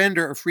huge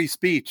defender of free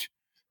speech,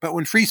 but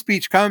when free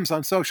speech comes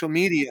on social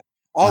media,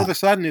 all uh, of a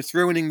sudden it's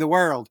ruining the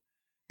world.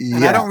 And I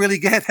yeah, don't really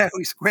get how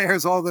he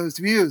squares all those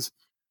views.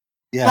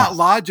 yeah. Not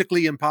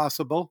logically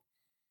impossible,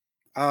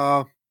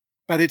 uh,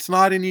 but it's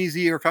not an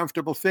easy or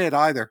comfortable fit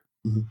either.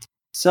 Mhm.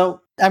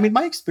 So, I mean,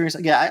 my experience,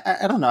 yeah,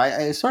 I don't know.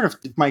 I sort of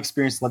my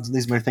experience leads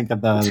me to think that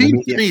It the seems to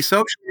media. me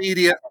social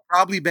media are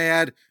probably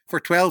bad for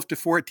 12 to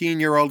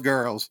 14-year-old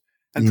girls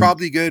and Mm,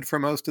 probably good for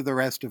most of the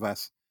rest of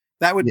us.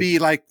 That would yeah. be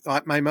like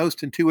my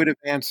most intuitive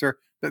answer,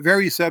 but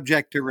very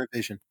subject to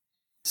revision.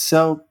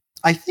 So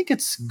I think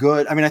it's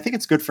good. I mean, I think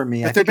it's good for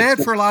me. I But they're think it's bad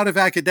good. for a lot of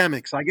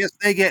academics. I guess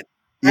they get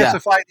Yeah,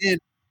 classified in,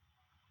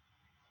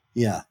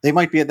 yeah. They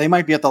might be at they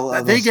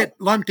the get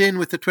lumped in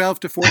with the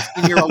 12 to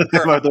 14-year-old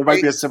girl, well, there might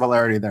right? be a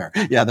similarity there.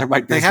 Yeah, there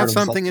might be They a sort have of a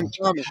something in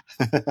subculture.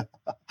 common.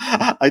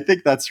 I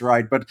think that's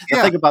right. But the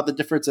Yeah. thing about the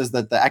difference is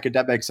that the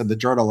academics and the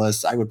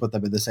journalists, I would put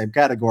them in the same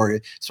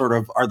category, sort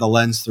of are the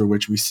lens through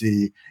which we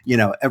see,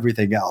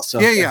 everything else. So,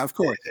 Yeah, of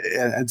course.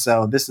 and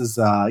so this is,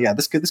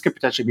 this could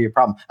potentially be a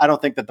problem. I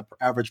don't think that the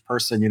average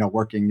person,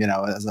 working,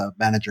 as a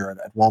manager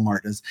at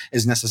Walmart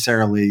is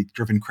necessarily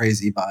driven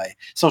crazy by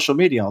social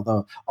media.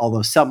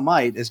 Although some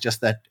might, it's just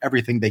that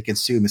everything they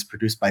consume is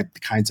produced by the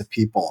kinds of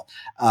people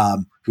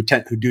who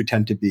do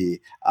tend to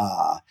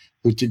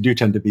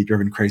be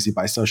driven crazy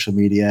by social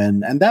media,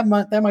 and that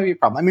might be a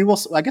problem. I mean,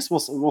 I guess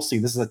we'll see.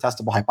 This is a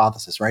testable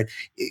hypothesis, right?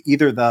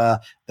 Either the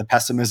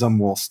pessimism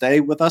will stay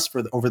with us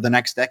over the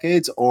next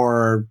decades,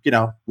 or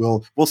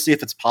we'll see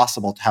if it's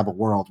possible to have a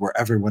world where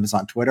everyone is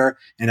on Twitter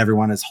and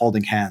everyone is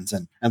holding hands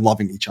and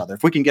loving each other.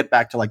 If we can get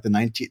back to like the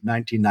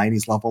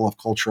 1990s level of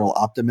cultural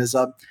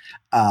optimism,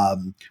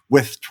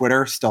 with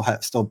Twitter still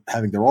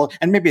having the role,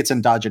 and maybe it's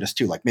endogenous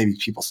too. Like maybe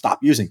people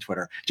stop using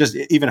Twitter. Just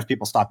even if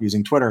people stop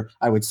using Twitter,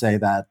 I would say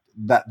that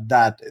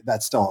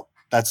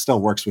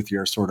still works with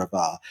your sort of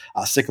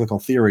cyclical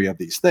theory of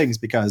these things,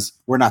 because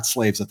we're not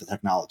slaves of the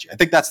technology. I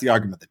think that's the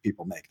argument that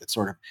people make. That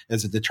sort of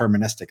is a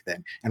deterministic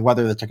thing, and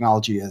whether the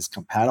technology is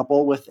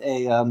compatible with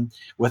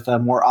a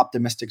more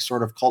optimistic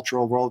sort of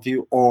cultural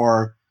worldview,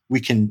 or we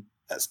can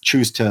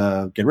choose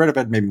to get rid of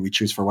it. Maybe we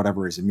choose for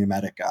whatever reason,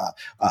 mimetic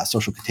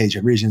social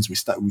contagion reasons.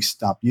 We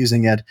stop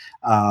using it.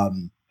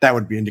 That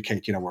would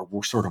indicate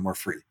we're sort of more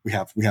free. We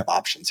have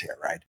options here,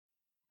 right?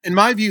 In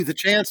my view, the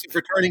chance of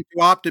returning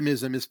to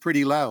optimism is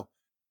pretty low.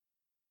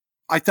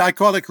 I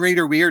call it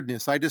greater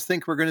weirdness. I just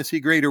think we're going to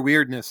see greater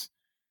weirdness.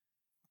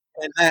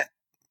 And that,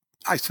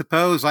 I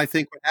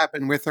think would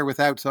happen with or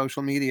without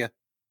social media.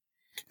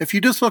 If you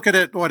just look at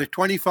it, a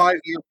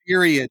 25-year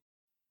period,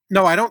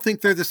 no, I don't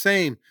think they're the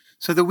same.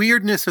 So the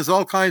weirdness has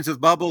all kinds of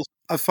bubbles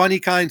of funny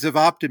kinds of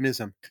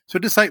optimism. So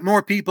just like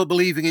more people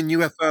believing in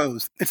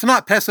UFOs, it's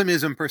not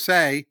pessimism per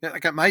se,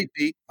 like it might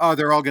be, oh,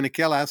 they're all going to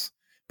kill us,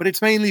 but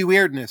it's mainly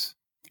weirdness.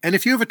 And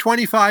if you have a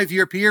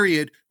 25-year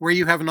period where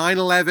you have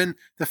 9/11,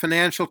 the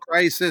financial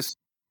crisis,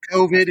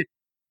 COVID,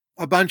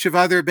 a bunch of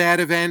other bad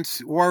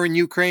events, war in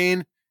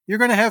Ukraine, you're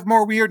going to have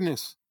more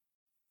weirdness.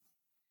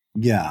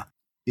 Yeah,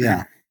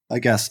 yeah. I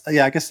guess.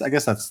 Yeah, I guess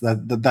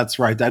that's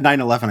right. That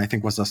 9/11, I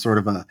think, was a sort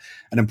of an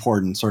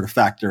important sort of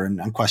factor,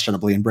 and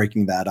unquestionably in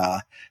breaking that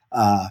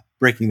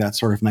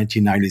sort of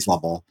 1990s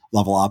level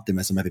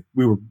optimism.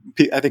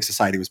 I think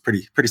society was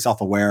pretty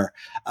self aware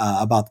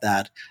about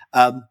that.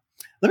 Um,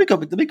 let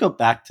me go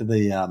back to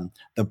the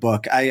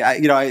book.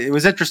 It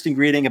was interesting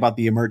reading about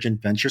the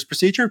emergent ventures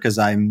procedure, because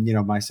I'm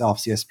myself,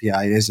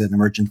 CSPI is an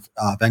emergent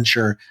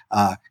venture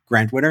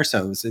grant winner.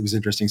 So it was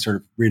interesting sort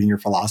of reading your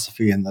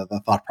philosophy and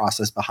the thought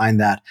process behind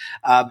that.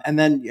 And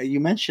then you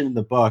mentioned in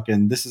the book,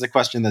 and this is a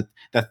question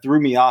that threw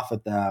me off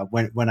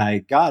when I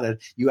got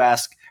it. You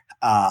ask,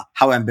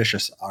 how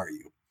ambitious are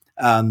you?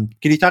 Can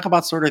you talk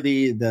about sort of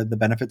the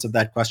benefits of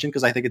that question?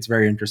 Because I think it's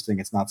very interesting.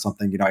 It's not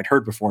something I'd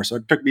heard before, so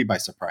it took me by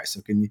surprise.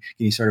 So can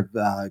you sort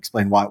of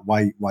explain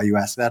why you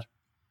asked that?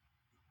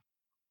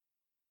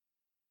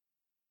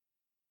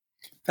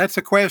 That's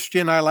a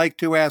question I like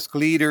to ask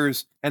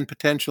leaders and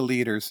potential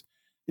leaders.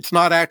 It's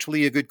not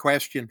actually a good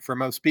question for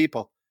most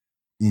people.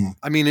 Mm,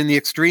 I mean, in the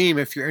extreme,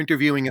 if you're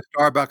interviewing a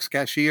Starbucks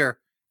cashier,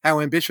 how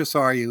ambitious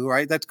are you,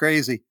 right? That's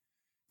crazy.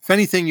 If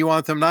anything, you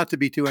want them not to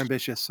be too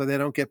ambitious so they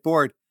don't get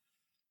bored.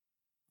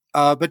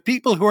 But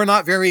people who are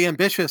not very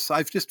ambitious,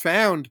 I've just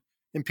found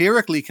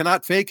empirically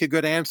cannot fake a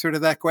good answer to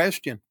that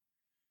question.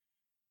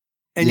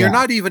 And you're yeah,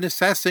 not even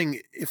assessing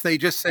if they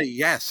just say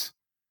yes.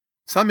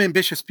 Some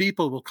ambitious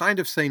people will kind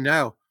of say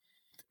no,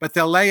 but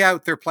they'll lay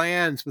out their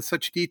plans with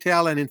such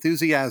detail and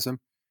enthusiasm.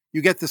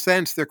 You get the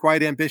sense they're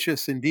quite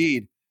ambitious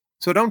indeed.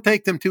 So don't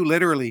take them too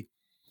literally,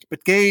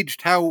 but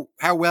gauged how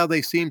well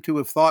they seem to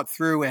have thought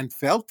through and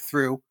felt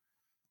through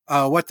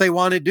what they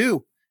want to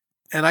do.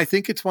 And I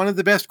think it's one of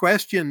the best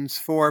questions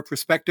for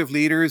prospective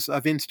leaders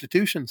of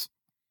institutions.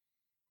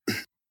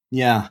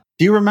 yeah.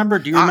 Do you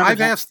remember?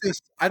 I've asked this.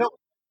 I don't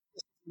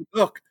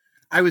look.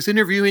 I was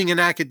interviewing an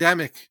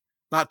academic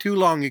not too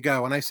long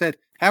ago, and I said,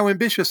 "How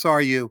ambitious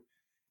are you?"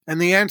 And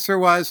the answer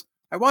was,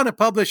 "I want to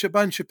publish a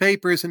bunch of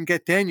papers and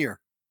get tenure."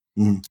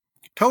 Mhm.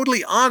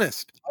 Totally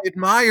honest. I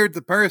admired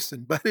the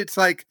person, but it's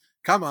like,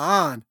 come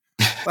on.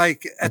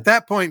 Like at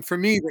that point, for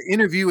me, the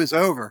interview is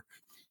over.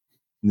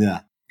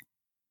 Yeah.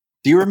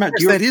 Do you Of remember?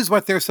 Do course, you? that is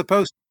what they're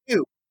supposed to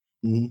do.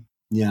 Mhm.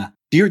 Yeah.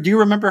 Do you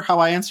remember how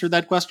I answered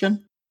that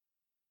question?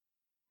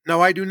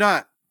 No, I do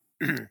not.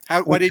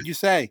 What did you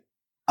say?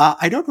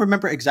 I don't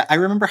remember exact. I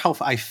remember how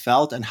I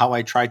felt and how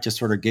I tried to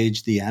sort of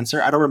gauge the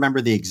answer. I don't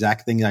remember the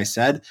exact thing I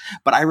said,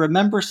 but I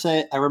remember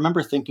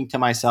thinking to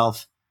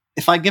myself,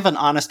 if I give an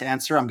honest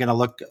answer, I'm going to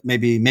look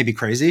maybe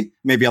crazy,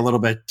 maybe a little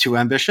bit too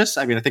ambitious.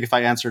 I mean, I think if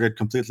I answered it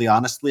completely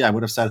honestly, I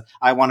would have said,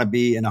 I want to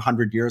be in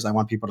 100 years. I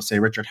want people to say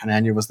Richard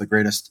Hanania was the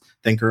greatest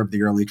thinker of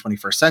the early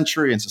 21st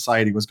century, and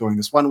society was going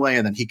this one way,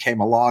 and then he came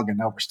along, and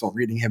now we're still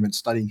reading him and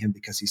studying him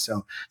because he's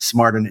so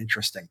smart and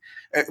interesting.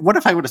 What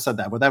if I would have said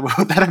that? Would that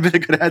have been a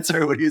good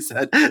answer? Would you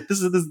said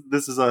this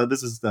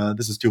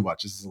is too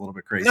much. This is a little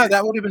bit No, crazy.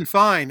 that would have been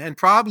fine. And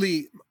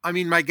probably, I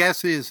mean, my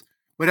guess is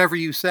whatever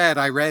you said,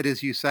 I read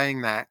as you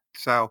saying that.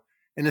 So,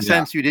 in a Yeah.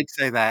 sense, you did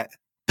say that.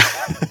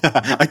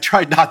 I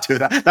tried not to.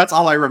 That's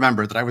all I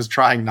remember. That I was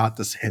trying not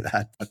to say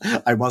that,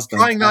 but I must have.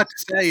 Trying not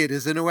to say it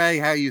is, in a way,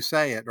 how you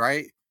say it,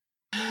 right?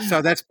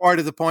 So, that's part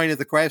of the point of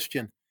the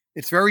question.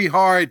 It's very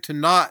hard to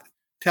not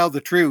tell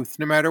the truth,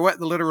 no matter what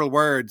the literal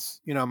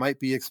words, might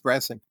be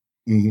expressing.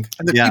 Mhm.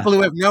 And the Yeah. people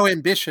who have no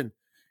ambition,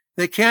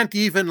 they can't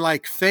even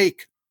like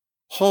fake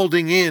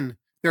holding in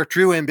their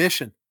true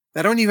ambition.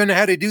 They don't even know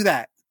how to do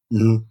that.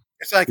 Mhm.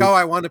 It's like, oh,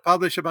 I want to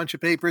publish a bunch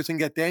of papers and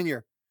get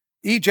tenure.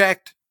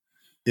 Eject.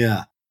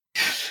 Yeah.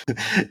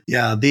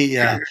 Yeah.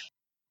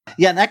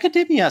 Yeah, in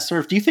academia, sort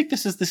of. Do you think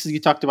this is? You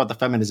talked about the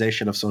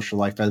feminization of social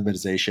life,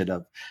 feminization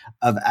of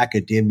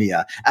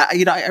academia.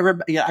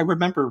 I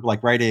remember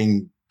like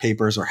writing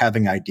papers or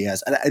having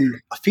ideas, and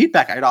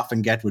feedback I'd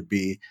often get would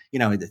be,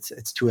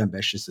 it's too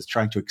ambitious, it's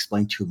trying to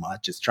explain too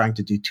much, it's trying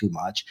to do too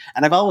much,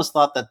 and I've always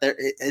thought that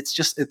it's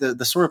just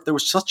the sort of there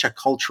was such a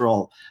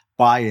cultural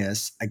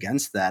bias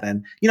against that.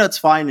 And it's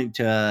fine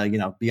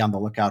to be on the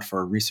lookout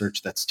for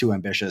research that's too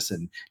ambitious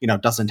and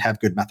doesn't have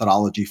good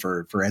methodology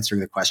for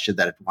answering the question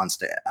that it wants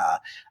to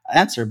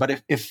answer.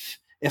 But if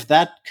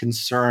that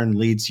concern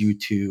leads you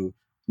to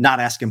not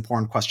ask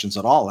important questions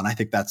at all, and I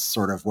think that's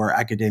sort of where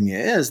academia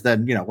is,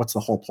 then what's the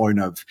whole point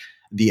of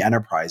the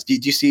enterprise? Do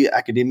you see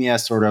academia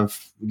sort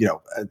of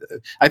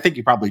I think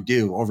you probably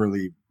do,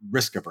 overly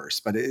risk averse,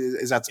 but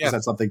is Yes.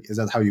 that something, is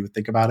that how you would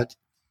think about it?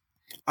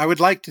 I would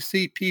like to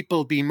see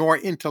people be more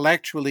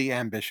intellectually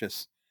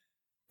ambitious.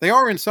 They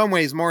are, in some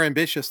ways, more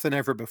ambitious than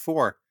ever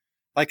before,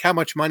 like how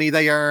much money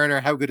they earn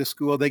or how good a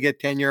school they get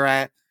tenure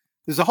at.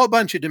 There's a whole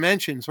bunch of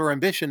dimensions where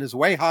ambition is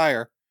way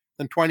higher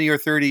than 20 or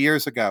 30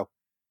 years ago.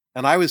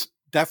 And I was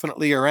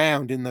definitely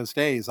around in those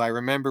days. I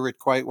remember it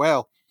quite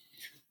well.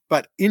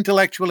 But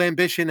intellectual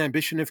ambition,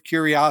 ambition of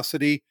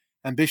curiosity,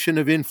 ambition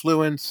of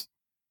influence,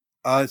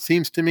 it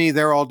seems to me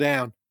they're all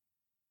down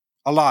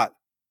a lot.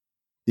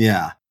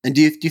 Yeah. And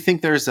do you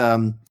think there's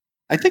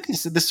I think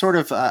this sort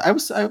of I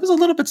was a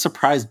little bit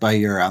surprised by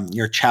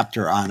your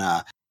chapter on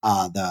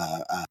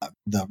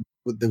the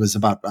that was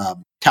about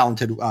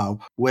talented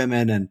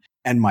women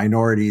and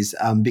minorities,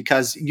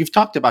 because you've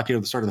talked about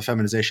the sort of the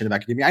feminization of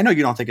academia. I know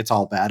you don't think it's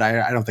all bad.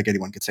 I don't think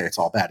anyone could say it's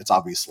all bad. It's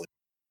obviously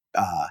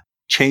uh,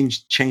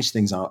 changed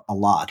things a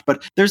lot.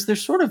 But there's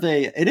sort of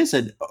it is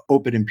an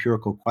open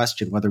empirical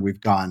question whether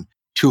we've gone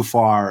too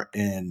far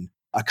in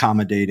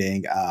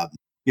accommodating,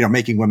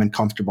 making women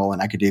comfortable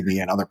in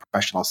academia and other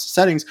professional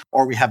settings,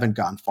 or we haven't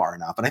gone far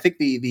enough. And I think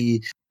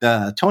the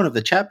tone of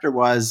the chapter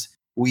was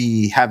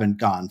we haven't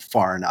gone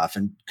far enough.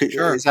 And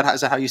Sure. is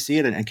that how you see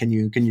it? And can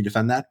you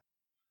defend that?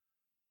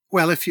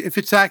 Well, if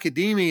it's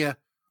academia,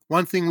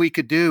 one thing we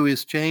could do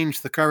is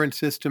change the current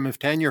system of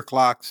tenure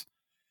clocks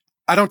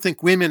I don't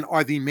think women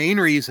are the main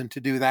reason to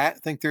do that. I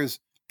think there's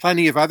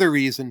plenty of other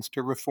reasons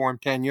to reform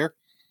tenure.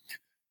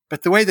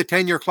 But the way the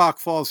tenure clock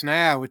falls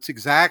now, it's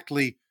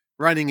exactly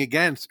running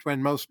against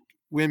when most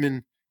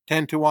women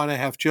tend to want to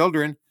have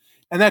children.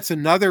 And that's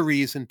another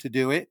reason to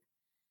do it.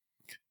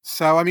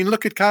 So, I mean,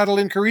 look at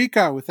Katalin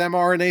Karika with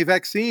mRNA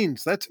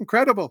vaccines. That's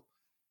incredible.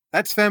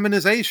 That's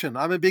feminization.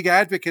 I'm a big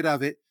advocate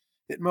of it.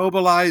 It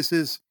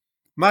mobilizes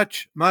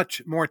much,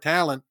 much more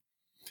talent.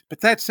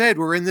 But that said,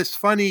 we're in this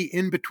funny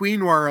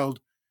in-between world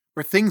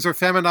where things are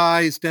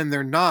feminized and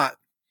they're not.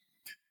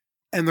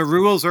 And the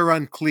rules are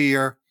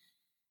unclear.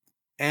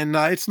 And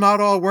it's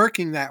not all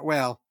working that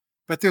well.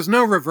 But there's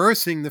no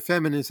reversing the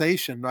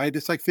feminization, right?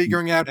 It's like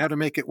figuring out how to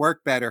make it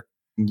work better.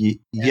 And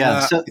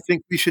Yeah. So I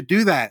think we should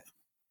do that.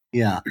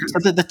 yeah.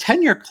 So the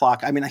tenure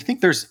clock, I mean, I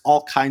think there's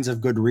all kinds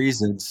of good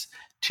reasons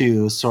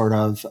to sort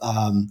of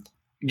I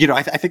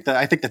think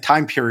the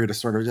time period is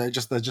sort of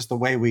just the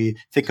way we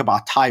think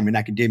about time in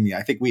academia.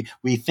 I think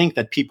we think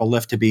that people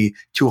live to be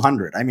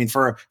 200. I mean,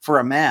 for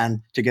a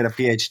man to get a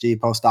PhD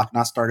postdoc,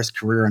 not start his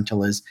career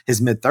until his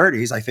mid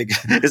 30s, I think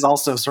is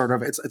also sort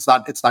of it's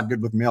not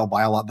good with the male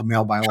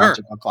biological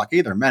Sure. clock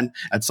either. Men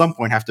at some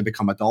point have to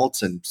become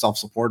adults and self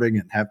supporting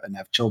and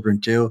have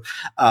children too.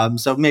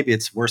 So maybe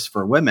it's worse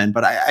for women,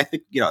 but I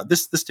think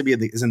this to me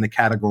is in the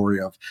category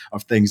of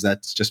things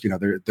that's just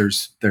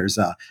there's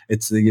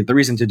it's the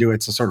reason to do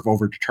it's a sort of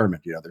overdetermined.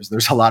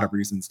 There's a lot of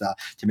reasons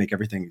to make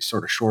everything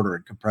sort of shorter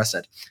and compress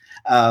it.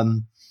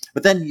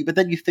 But then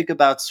you think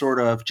about sort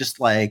of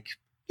just like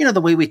the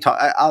way we talk.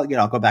 I'll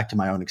go back to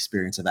my own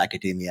experience of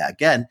academia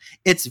again.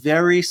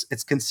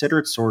 It's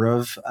considered sort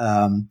of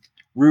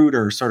rude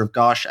or sort of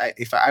gosh.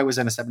 If I was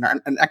in a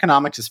seminar, and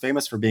economics is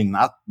famous for being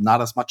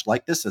not as much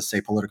like this as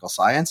say political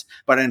science,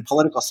 but in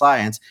political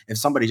science, if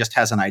somebody just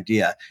has an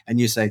idea and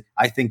you say,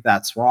 I think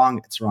that's wrong,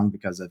 it's wrong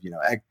because of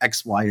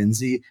X, Y, and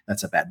Z.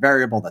 That's a bad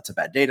variable. That's a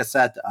bad data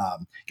set.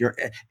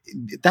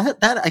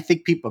 That I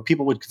think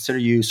people would consider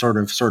you sort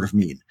of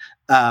mean.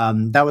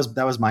 That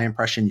was my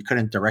impression. You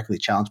couldn't directly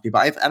challenge people,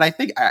 and I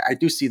think I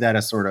do see that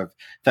as sort of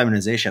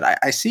feminization.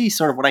 I see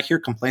sort of when I hear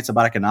complaints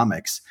about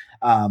economics,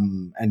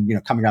 and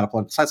coming out of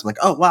political science, I'm like,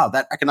 oh wow,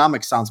 that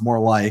economics sounds more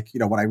like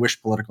what I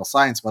wish political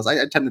science was. I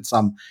attended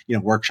some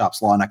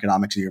workshops, law and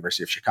economics at the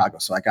University of Chicago,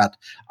 so I got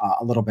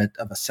a little bit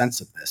of a sense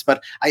of this.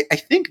 But I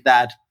think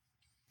that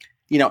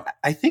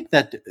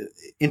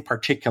in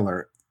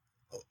particular,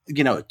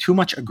 too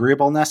much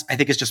agreeableness, I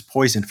think, is just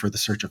poison for the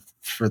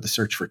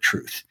search for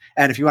truth.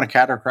 And if you want to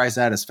categorize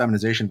that as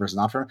feminization versus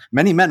not feminization,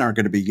 many men aren't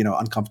going to be,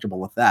 uncomfortable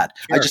with that.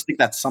 Sure. I just think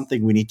that's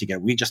something we need to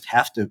get. We just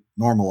have to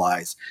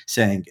normalize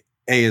saying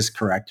A is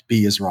correct,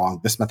 B is wrong.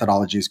 This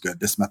methodology is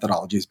good. This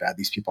methodology is bad.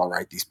 These people are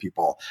right. These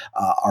people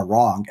are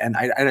wrong. And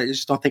I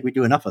just don't think we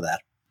do enough of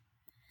that.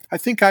 I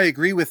think I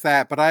agree with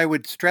that, but I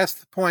would stress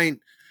the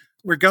point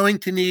we're going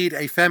to need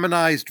a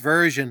feminized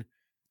version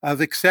of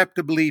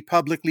acceptably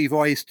publicly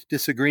voiced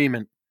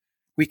disagreement.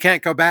 We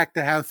can't go back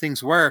to how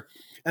things were.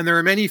 And there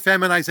are many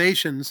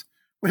feminizations.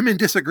 Women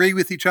disagree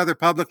with each other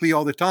publicly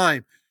all the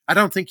time. I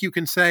don't think you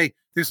can say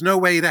there's no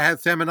way to have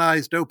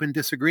feminized open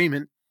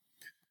disagreement.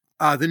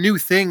 The new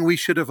thing we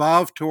should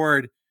evolve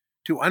toward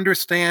to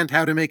understand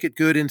how to make it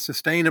good and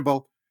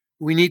sustainable,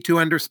 we need to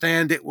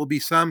understand it will be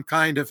some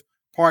kind of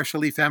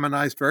partially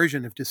feminized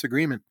version of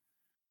disagreement.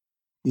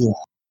 Yeah.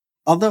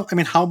 Although, I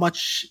mean, how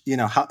much,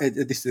 how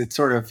it's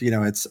sort of,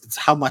 it's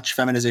how much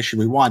feminization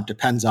we want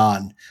depends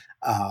on,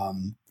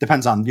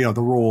 the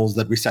rules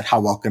that we set, how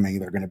welcoming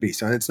they're going to be.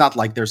 So it's not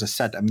like there's a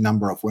set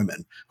number of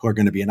women who are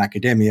going to be in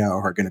academia or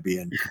who are going to be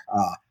in,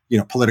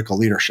 political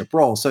leadership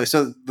roles. So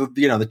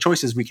the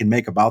choices we can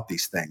make about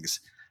these things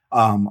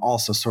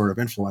also sort of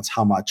influence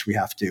how much we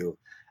have to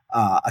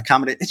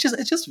accommodate.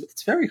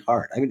 It's very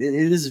hard. I mean, it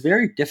is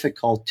very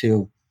difficult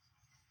to,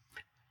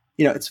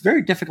 it's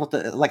very difficult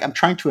to I'm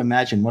trying to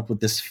imagine what would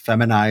this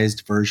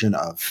feminized version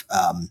of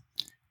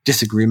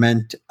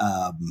disagreement,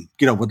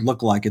 would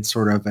look like in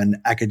sort of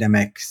an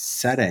academic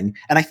setting.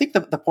 And I think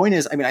the point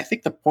is, I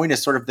think the point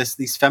is sort of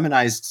these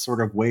feminized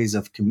sort of ways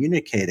of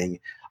communicating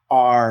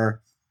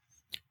are,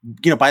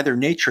 by their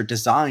nature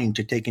designed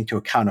to take into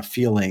account of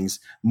feelings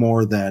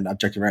more than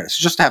objective reality.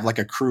 So just to have like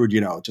a crude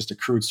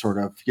sort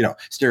of,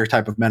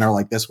 stereotype of men are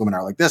like this, women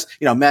are like this,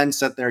 men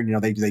sit there,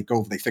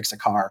 they fix a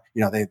car,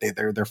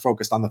 they're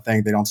focused on the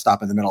thing. They don't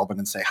stop in the middle of it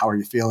and say, how are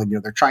you feeling?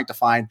 They're trying to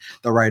find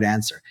the right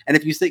answer. And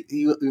if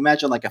you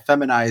imagine like a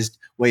feminized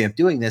way of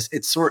doing this,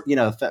 it's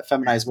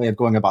feminized way of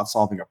going about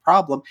solving a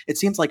problem. It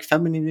seems like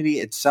femininity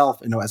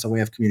itself, as a way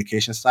of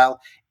communication style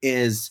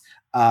is,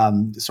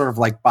 sort of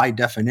like by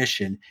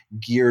definition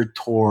geared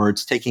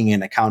towards taking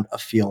in account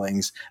of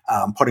feelings,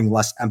 putting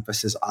less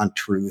emphasis on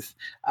truth,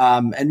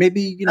 and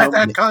maybe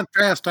that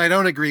contrast I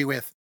don't agree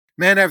with.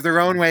 Men have their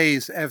own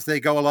ways as they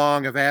go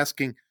along of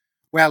asking,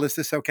 well, is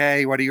this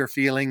okay? What are your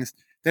feelings?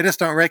 They just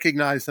don't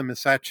recognize them as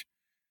such.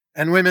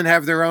 And women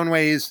have their own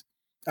ways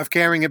of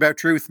caring about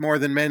truth more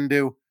than men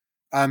do.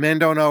 Men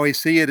don't always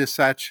see it as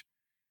such.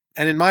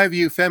 And in my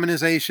view,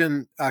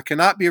 feminization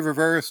cannot be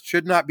reversed,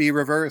 should not be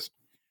reversed.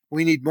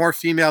 We need more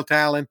female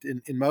talent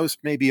in most,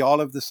 maybe all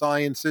of the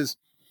sciences.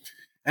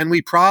 And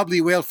we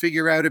probably will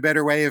figure out a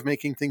better way of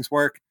making things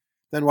work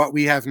than what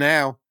we have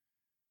now.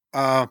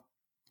 But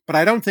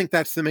I don't think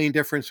that's the main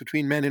difference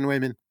between men and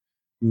women.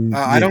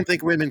 I Yeah. don't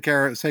think women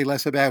care, say,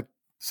 less about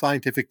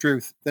scientific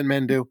truth than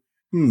men do.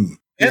 Hmm.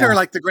 Men are Yeah.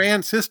 like the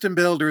grand system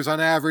builders on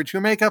average who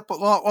make up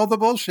all the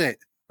bullshit,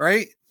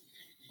 right?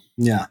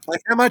 Yeah.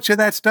 Like, how much of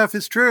that stuff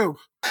is true?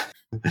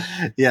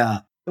 Yeah.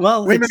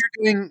 Well, Women it's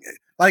are doing,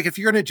 like, if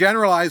you're going to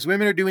generalize,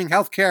 women are doing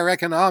healthcare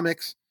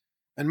economics,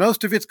 and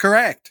most of it's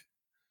correct.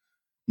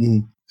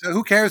 mm, So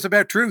who cares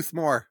about truth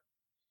more?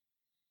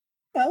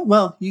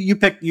 well, you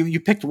picked you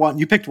picked one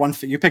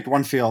field. You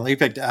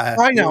picked Oh,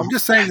 I know. I'm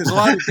just saying there's a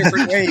lot of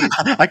different ways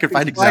I could to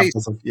find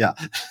examples of yeah.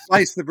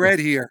 slice the bread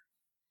here.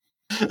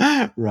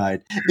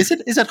 Right. Is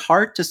it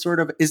hard to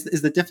sort of is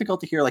the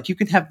difficulty here like you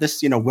can have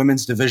this,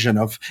 women's division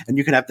of and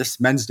you can have this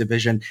men's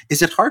division.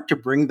 Is it hard to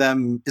bring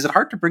them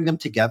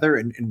together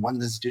in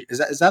one is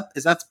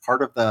that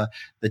part of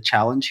the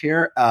challenge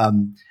here?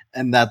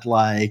 And that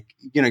like,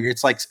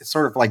 it's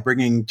sort of like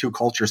bringing two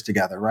cultures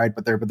together, right?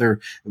 But they're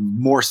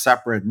more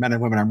separate. Men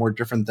and women are more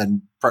different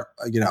than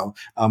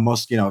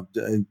most,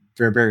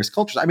 various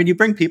cultures. I mean, you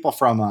bring people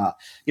from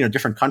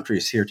different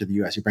countries here to the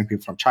US. You bring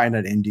people from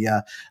China to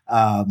India,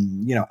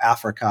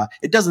 Africa.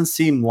 It doesn't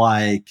seem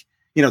like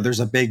there's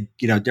a big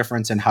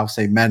difference in how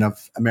say men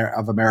of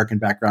American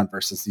background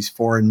versus these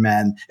foreign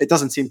men. It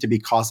doesn't seem to be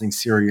causing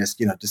serious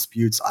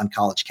disputes on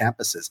college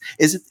campuses.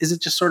 Is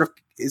it just sort of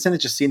isn't it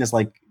just seen as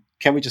like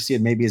can we just see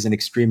it maybe as an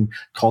extreme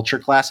culture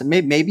class? And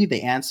maybe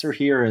the answer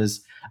here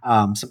is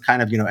some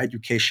kind of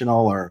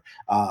educational or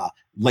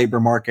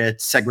labor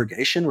market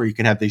segregation where you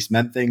can have these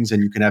men things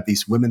and you can have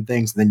these women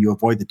things, and then you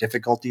avoid the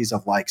difficulties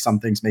of like some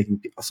things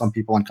making some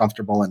people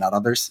uncomfortable and not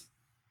others.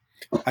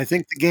 I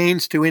think the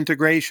gains to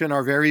integration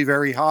are very,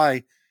 very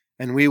high,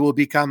 and we will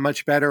become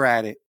much better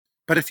at it.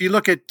 But if you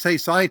look at, say,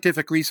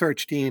 scientific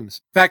research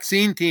teams,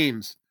 vaccine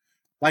teams,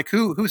 like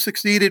who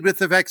succeeded with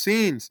the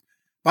vaccines?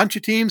 Bunch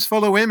of teams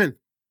full of women.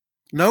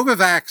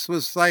 Novavax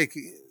was like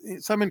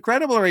some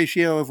incredible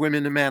ratio of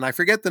women to men. I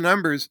forget the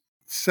numbers.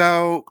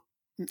 So,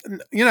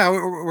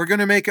 we're going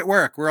to make it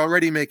work. We're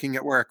already making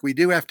it work. We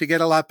do have to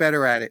get a lot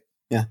better at it.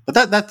 Yeah, but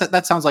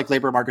that sounds like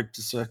labor market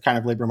kind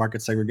of labor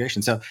market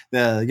segregation. So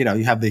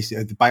you have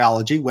the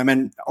biology.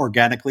 Women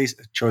organically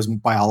chose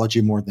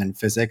biology more than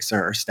physics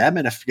or STEM,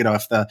 and if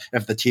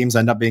the teams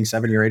end up being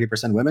 70 or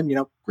 80% women,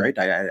 great.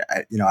 I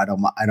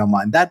don't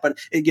mind that. But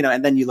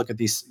and then you look at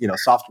these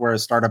software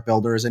startup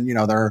builders, and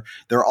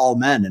they're all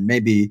men, and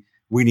maybe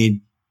we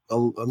need a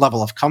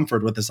level of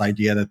comfort with this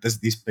idea that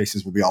these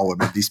spaces will be all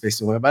women, these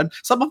spaces will be men.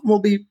 Some of them will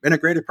be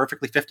integrated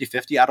perfectly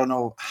 50-50. I don't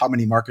know how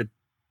many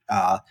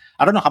I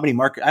don't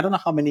know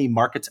how many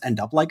markets end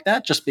up like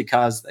that. Just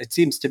because it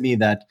seems to me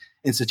that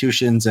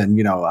institutions and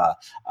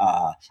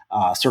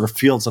sort of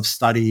fields of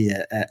study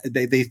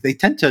they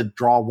tend to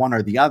draw one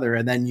or the other,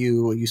 and then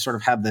you sort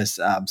of have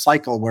this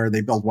cycle where they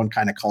build one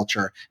kind of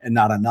culture and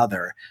not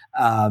another.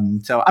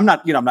 So I'm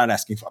not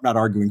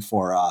arguing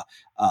for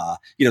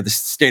the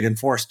state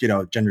enforced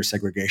gender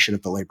segregation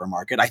of the labor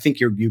market. I think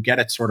you get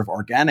it sort of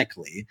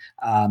organically,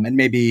 and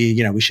maybe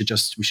we should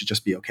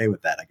just be okay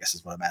with that, I guess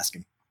is what I'm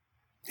asking.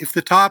 If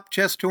the top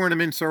chess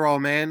tournaments are all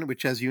men,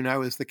 which as you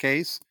know is the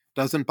case,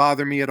 doesn't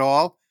bother me at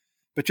all.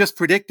 But just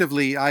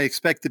predictively, I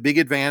expect the big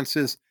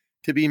advances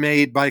to be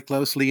made by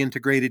closely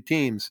integrated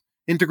teams,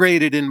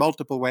 integrated in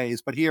multiple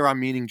ways. But here I'm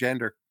meaning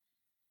gender.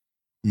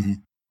 Mm-hmm.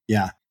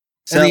 Yeah.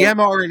 And the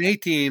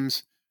mRNA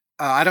teams,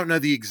 I don't know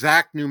the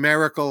exact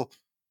numerical,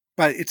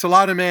 but it's a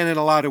lot of men and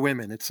a lot of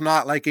women. It's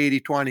not like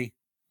 80-20.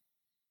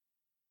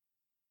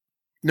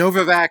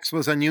 Novavax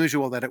was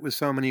unusual that it was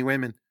so many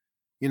women,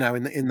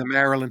 in the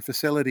Maryland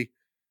facility.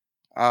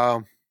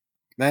 Man,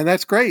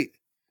 that's great.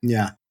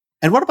 Yeah.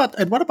 And what about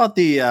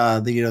the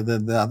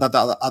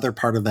other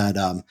part of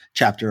that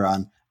chapter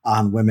on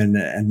women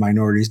and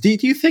minorities? Do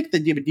you think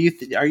that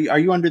are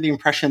you under the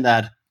impression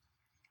that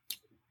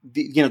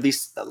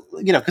these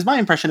because my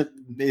impression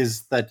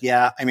is that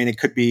I mean it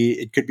could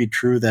be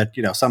true that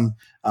some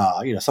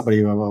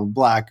somebody of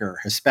black or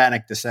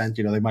Hispanic descent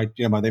they might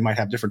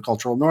have different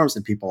cultural norms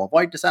than people of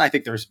white descent. I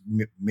think there's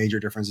major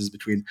differences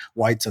between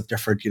whites of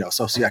different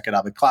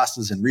socioeconomic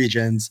classes and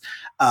regions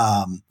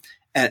and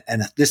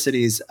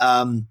ethnicities.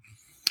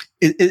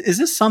 Is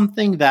this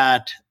something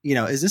that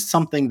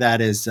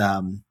is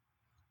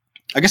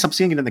I guess I'm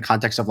seeing it in the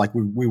context of like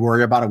we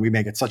worry about it. We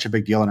make it such a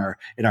big deal in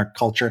our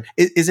culture.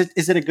 Is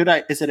it a good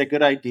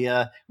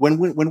idea when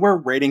we're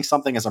rating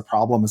something as a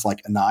problem as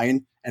like a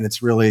 9 and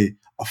it's really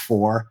a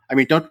 4? I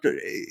mean,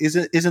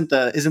 isn't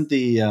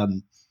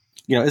it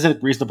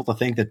reasonable to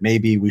think that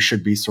maybe we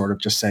should be sort of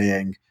just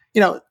saying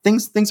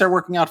things are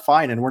working out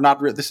fine and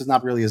this is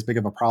not really as big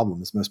of a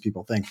problem as most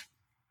people think.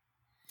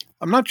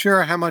 I'm not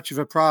sure how much of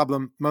a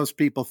problem most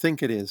people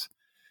think it is.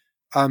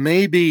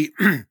 Maybe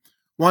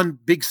one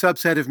big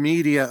subset of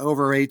media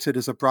overrates it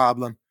as a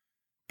problem,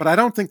 but I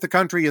don't think the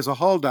country as a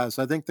whole does.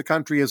 I think the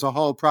country as a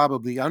whole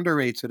probably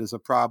underrates it as a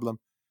problem.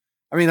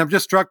 I mean, I'm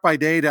just struck by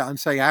data on,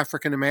 say,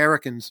 African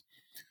Americans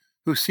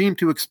who seem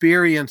to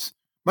experience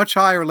much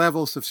higher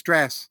levels of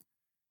stress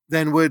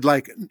than would,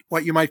 like,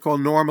 what you might call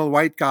normal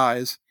white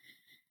guys.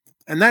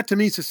 And that to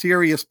me is a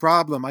serious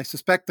problem. I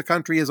suspect the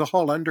country as a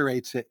whole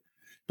underrates it.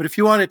 But if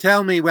you want to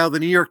tell me, well, the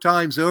New York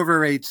Times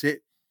overrates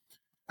it,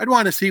 I'd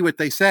want to see what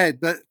they said.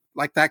 But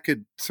like that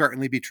could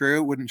certainly be true.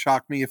 It wouldn't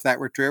shock me if that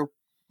were true.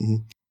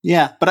 Mhm.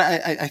 Yeah, but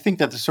I think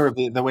that the sort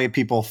of the way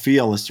people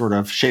feel is sort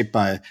of shaped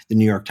by the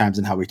New York Times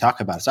and how we talk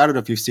about it. So I don't know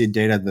if you've seen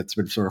data that's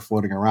been sort of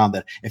floating around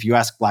that if you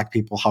ask Black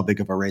people how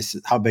big of a race,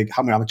 how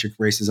much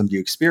racism do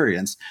you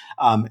experience,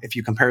 if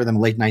you compare them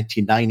late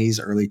 1990s,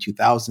 early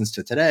 2000s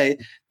to today,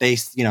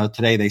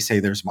 today they say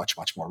there's much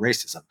more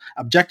racism.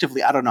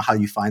 Objectively, I don't know how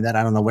you find that.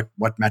 I don't know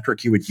what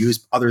metric you would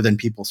use other than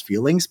people's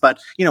feelings. But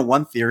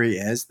one theory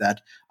is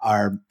that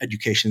our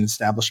education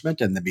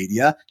establishment and the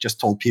media just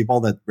told people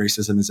that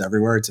racism is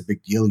everywhere. It's a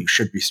big deal. You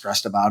should be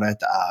stressed about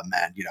it,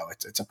 and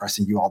it's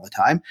oppressing you all the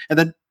time. And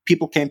then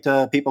people came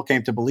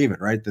to believe it,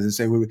 right? They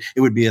say it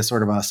would be a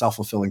sort of a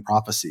self-fulfilling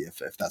prophecy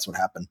if that's what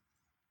happened.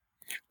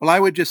 Well, I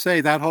would just say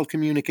that whole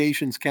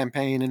communications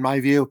campaign, in my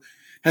view,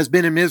 has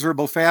been a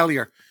miserable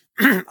failure,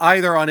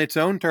 either on its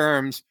own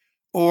terms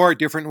or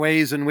different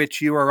ways in which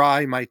you or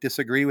I might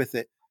disagree with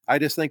it. I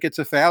just think it's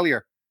a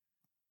failure.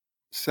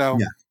 So,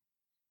 Yeah.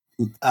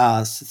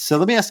 So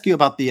let me ask you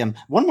about the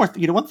one more.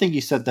 One thing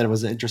you said that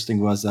was interesting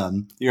was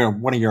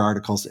one of your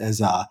articles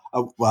is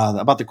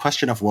about the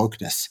question of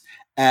wokeness,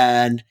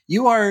 and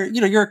you're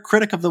a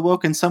critic of the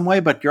woke in some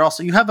way, but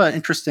you have an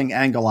interesting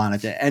angle on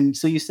it, and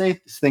so you say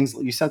things.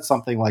 You said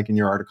something like in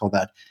your article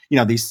that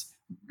these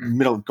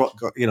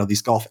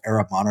these Gulf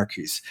Arab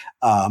monarchies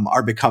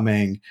are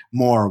becoming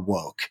more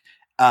woke,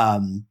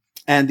 and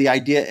the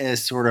idea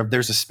is sort of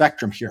there's a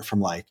spectrum here from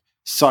like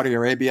Saudi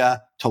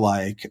Arabia to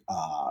like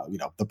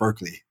the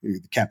Berkeley,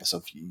 the campus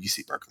of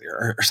UC Berkeley,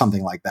 or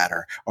something like that,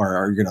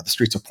 or the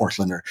streets of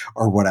Portland,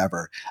 or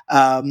whatever.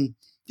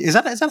 Is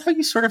that how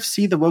you sort of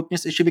see the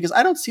wokeness issue? Because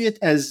I don't see it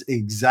as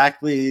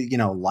exactly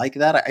like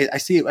that. I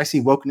see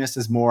wokeness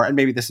as more, and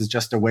maybe this is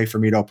just a way for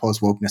me to oppose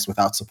wokeness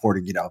without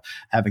supporting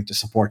having to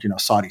support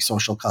Saudi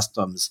social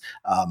customs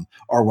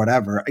or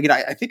whatever.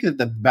 I think that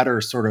the better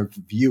sort of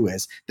view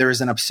is there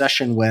is an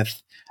obsession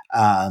with.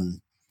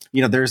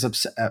 There's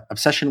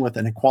obsession with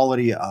an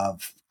equality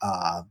of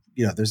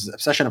there's an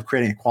obsession of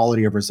creating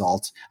equality of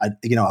results,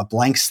 a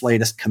blank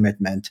slatist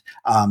commitment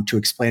to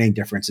explaining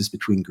differences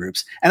between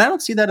groups. And I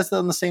don't see that as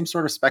on the same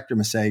sort of spectrum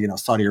as, say,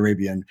 Saudi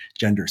Arabian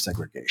gender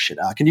segregation.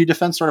 Can you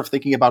defend sort of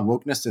thinking about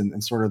wokeness in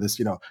sort of this,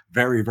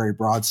 very, very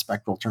broad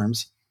spectral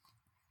terms?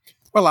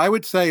 well, I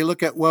would say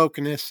look at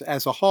wokeness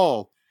as a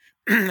whole.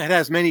 It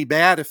has many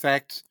bad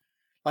effects,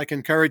 like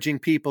encouraging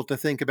people to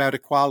think about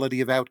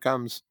equality of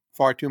outcomes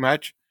far too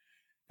much.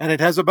 And it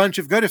has a bunch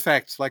of good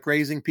effects, like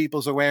raising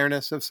people's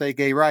awareness of, say,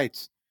 gay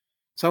rights.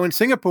 So in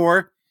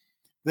Singapore,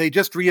 they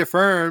just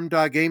reaffirmed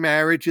gay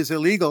marriage is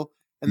illegal,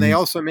 and they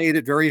also made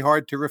it very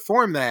hard to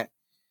reform that.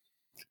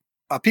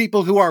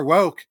 People who are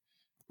woke,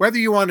 whether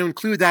you want to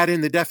include that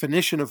in the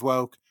definition of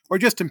woke or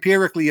just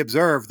empirically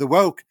observe, the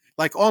woke,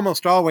 like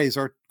almost always,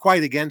 are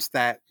quite against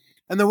that.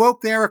 And the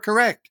woke there are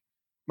correct.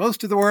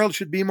 Most of the world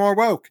should be more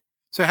woke.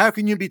 So how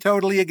can you be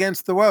totally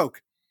against the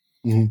woke?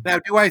 Mm-hmm. Now,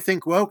 do I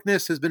think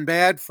wokeness has been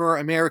bad for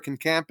American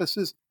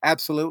campuses?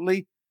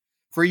 Absolutely.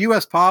 For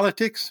US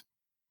politics,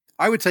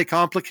 I would say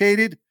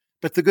complicated,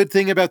 but the good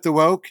thing about the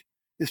woke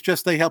is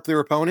just they help their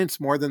opponents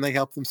more than they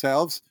help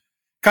themselves.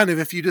 Kind of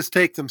if you just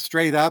take them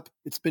straight up,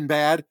 it's been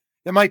bad.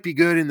 It might be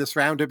good in this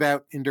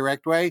roundabout,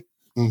 indirect way.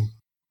 Mm-hmm.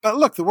 But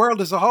look, the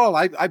world as a whole,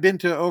 I've been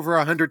to over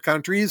 100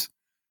 countries.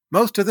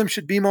 Most of them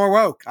should be more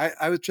woke.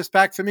 I was just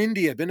back from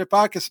India, been to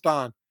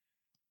Pakistan.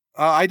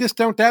 I just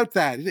don't doubt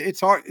that. It's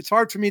hard. It's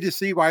hard for me to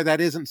see why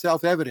that isn't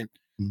self-evident.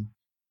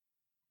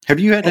 Have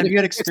you had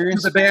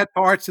experience? The bad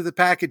parts of the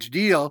package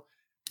deal.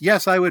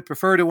 Yes, I would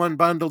prefer to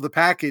unbundle the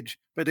package,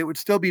 but it would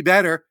still be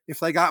better if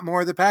they got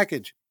more of the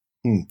package.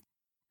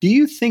 Do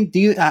you think?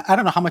 I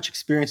don't know how much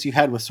experience you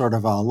had with sort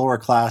of lower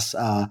class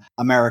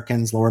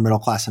Americans, lower middle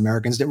class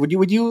Americans.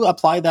 Would you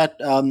apply that?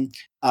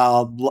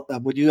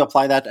 Would you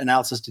apply that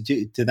analysis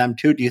to them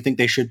too? Do you think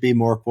they should be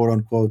more quote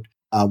unquote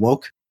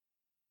woke?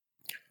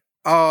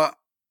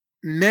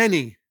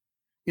 Many.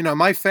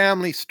 My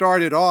family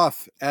started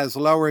off as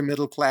lower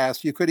middle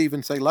class. You could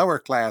even say lower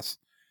class.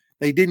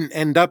 They didn't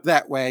end up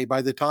that way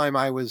by the time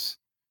I was,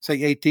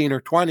 say, 18 or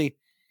 20.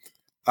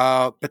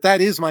 But that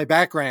is my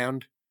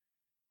background.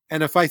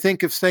 And if I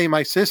think of, say,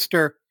 my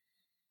sister,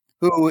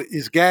 who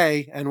is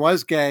gay and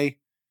was gay,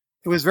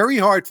 it was very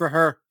hard for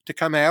her to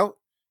come out.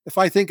 If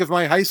I think of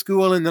my high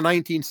school in the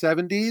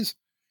 1970s,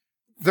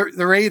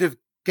 the rate of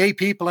gay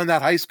people in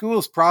that high school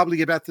is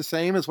probably about the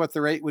same as what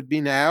the rate would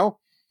be now.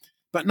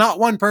 But not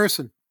one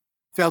person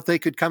felt they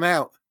could come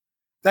out.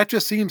 That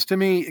just seems to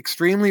me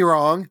extremely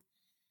wrong.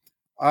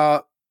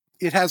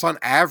 It has on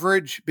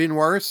average been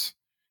worse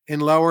in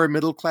lower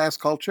middle class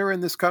culture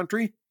in this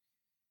country.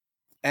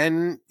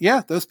 And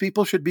yeah, those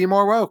people should be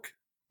more woke.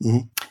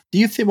 Mm-hmm. Do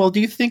you think? Well, do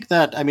you think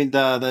that? I mean,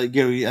 the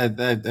you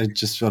know,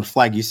 just sort of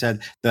flag. You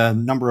said the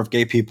number of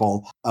gay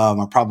people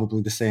are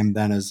probably the same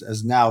then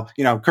as now.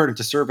 You know, according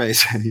to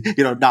surveys,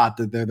 not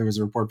that there was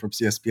a report from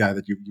CSPI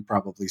that you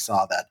probably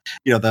saw that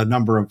the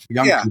number of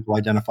young Yeah. people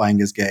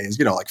identifying as gay is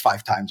like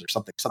 5 times or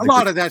something A something.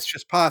 lot of that's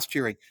just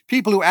posturing.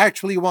 People who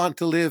actually want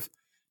to live,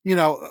 you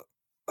know,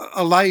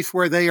 a life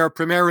where they are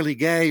primarily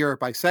gay or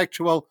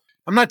bisexual.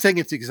 I'm not saying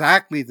it's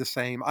exactly the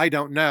same. I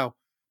don't know.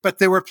 But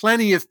there were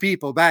plenty of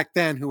people back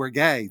then who were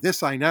gay.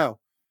 This I know.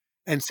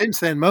 And since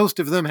then, most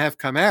of them have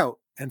come out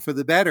and for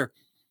the better.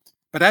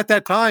 But at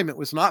that time, it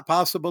was not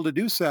possible to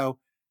do so.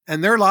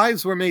 And their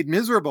lives were made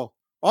miserable,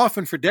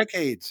 often for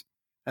decades.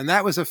 And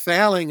that was a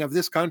failing of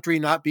this country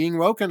not being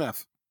woke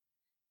enough.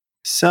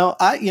 So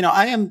I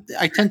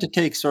tend to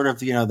take sort of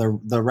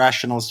the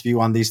rationalist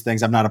view on these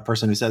things. I'm not a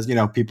person who says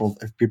people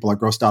if people are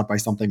grossed out by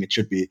something it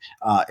should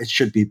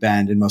be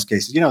banned in most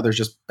cases. There's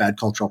just bad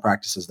cultural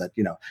practices that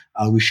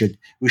we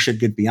should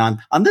get beyond.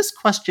 On this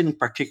question in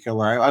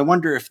particular, I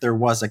wonder if there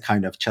was a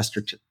kind of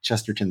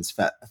Chesterton's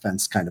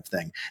fence kind of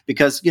thing,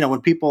 because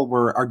when people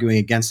were arguing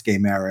against gay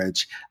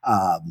marriage,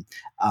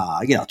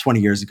 20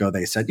 years ago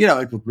they said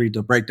it would lead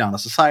to break down a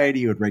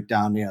society, it would break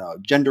down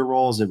gender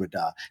roles, it would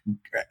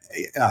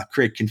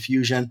create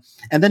confusion.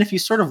 And then if you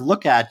sort of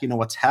look at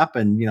what's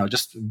happened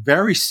just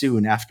very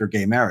soon after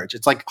gay marriage,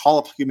 it's like all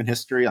of human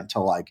history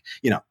until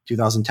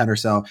 2010 or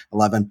so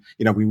 11,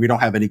 we don't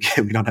have any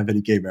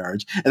gay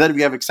marriage, and then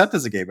we have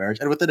acceptance of gay marriage,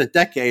 and within a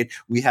decade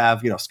we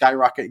have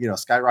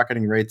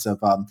skyrocketing rates of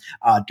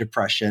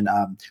depression.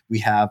 We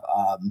have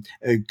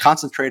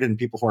concentrated in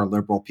people who are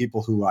liberal,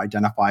 people who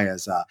identify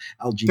as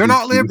They're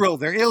not LGBT. liberal,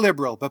 they're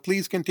illiberal, but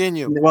please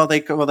continue.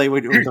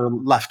 They're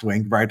left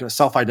wing, right?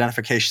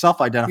 Self-identify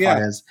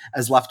Yeah.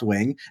 as left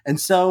wing, and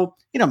so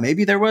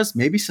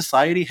maybe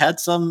society had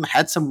some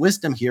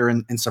wisdom here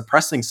in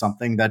suppressing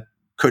something that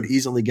could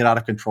easily get out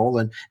of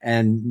control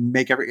and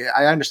make every.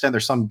 I understand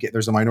there's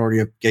a minority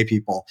of gay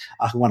people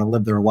who want to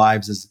live their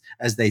lives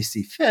as they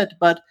see fit,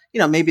 but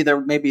maybe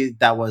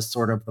that was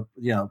sort of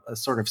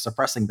sort of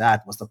suppressing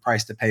that was the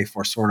price to pay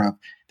for sort of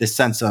this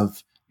sense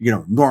of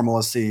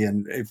normalcy,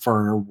 and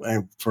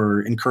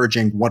for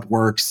encouraging what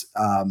works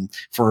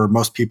for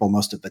most people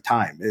most of the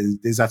time.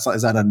 Is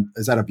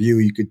that a view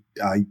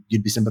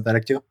you'd be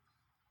sympathetic to?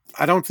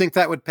 I don't think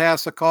that would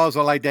pass a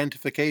causal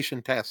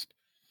identification test.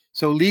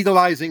 So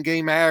legalizing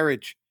gay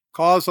marriage,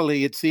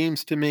 causally, it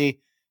seems to me,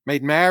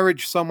 made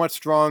marriage somewhat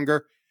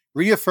stronger,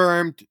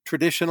 reaffirmed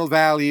traditional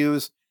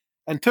values,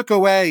 and took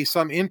away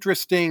some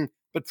interesting,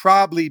 but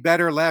probably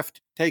better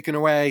left taken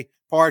away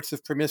parts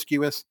of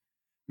promiscuous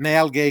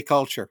male gay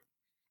culture.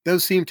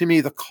 Those seem to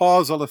me the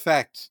causal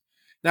effects.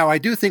 Now, I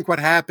do think what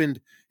happened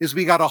is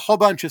we got a whole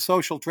bunch of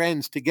social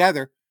trends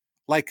together,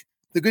 like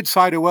the good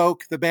side of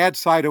woke, the bad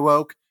side of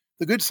woke.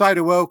 The good side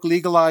of woke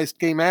legalized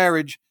gay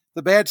marriage.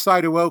 The bad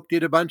side of woke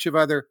did a bunch of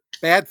other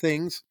bad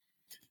things,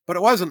 but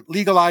it wasn't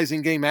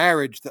legalizing gay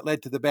marriage that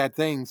led to the bad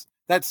things.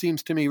 That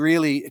seems to me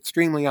really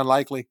extremely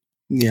unlikely.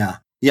 Yeah.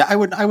 Yeah, I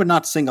would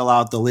not single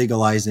out the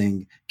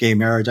legalizing gay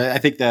marriage. I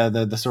think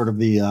the sort of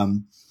the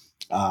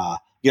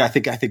I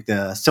think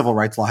the civil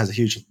rights law has a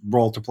huge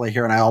role to play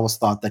here, and I always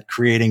thought that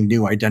creating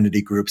new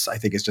identity groups, I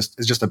think, is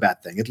just a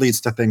bad thing. It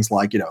leads to things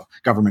like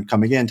government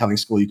coming in, telling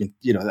school you can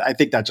I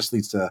think that just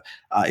leads to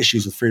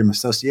issues with freedom of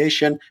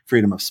association,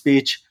 freedom of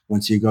speech.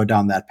 Once you go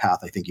down that path,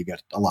 I think you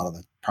get a lot of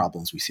the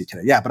problems we see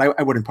today. Yeah, but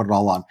I wouldn't put it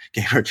all on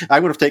gay marriage.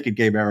 I would have taken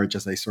gay marriage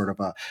as a sort of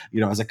a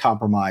as a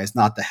compromise,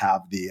 not to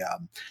have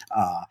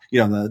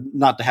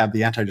not to have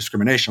the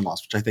anti-discrimination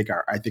laws, which I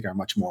think are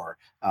much more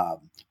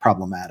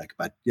problematic.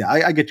 But yeah,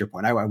 I get your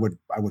point. I wouldn't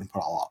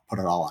put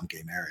it all on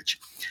gay marriage.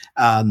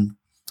 Um,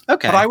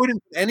 But okay. I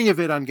wouldn't put any of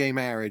it on gay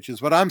marriage,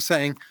 is what I'm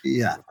saying.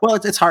 Yeah. Well,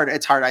 it's hard.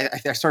 It's hard.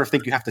 I sort of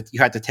think you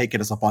had to take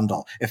it as a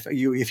bundle. If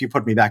you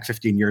put me back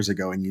 15 years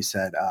ago and you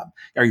said,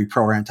 "Are you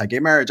pro or anti gay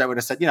marriage?" I would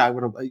have said, I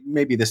would have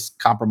maybe this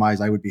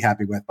compromise I would be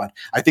happy with. But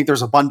I think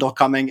there's a bundle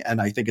coming,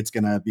 and I think it's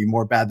going to be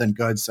more bad than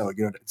good. So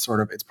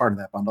it's part of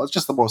that bundle. It's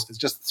just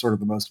sort of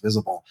the most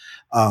visible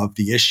of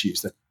the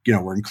issues that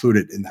were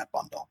included in that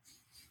bundle.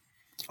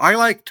 I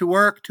like to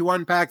work to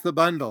unpack the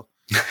bundle.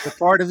 But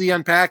part of the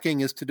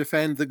unpacking is to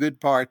defend the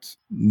good parts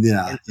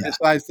Yeah. and Yeah.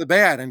 criticize the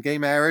bad, and gay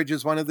marriage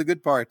is one of the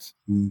good parts.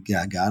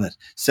 Yeah, got it.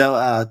 So,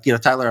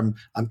 Tyler,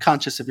 I'm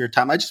conscious of your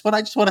time. I just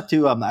wanted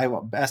to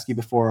ask you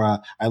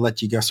before I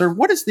let you go, sir.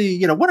 What is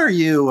what are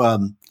you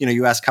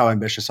you ask how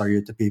ambitious are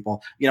you to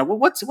people?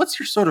 What's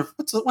your sort of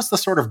what's the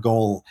sort of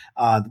goal?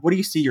 What do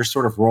you see your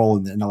sort of role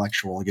in the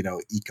intellectual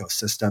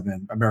ecosystem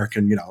and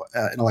American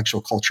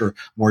intellectual culture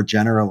more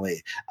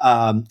generally?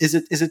 Is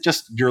it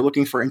just you're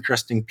looking for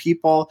interesting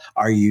people?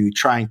 Are you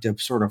trying to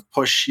sort of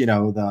push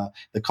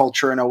the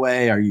culture in a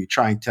way? Are you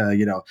trying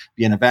to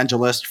be an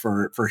evangelist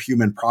for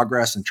human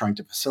progress and trying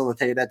to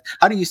facilitate it?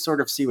 How do you sort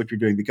of see what you're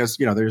doing? Because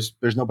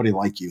there's nobody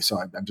like you, so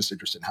I'm just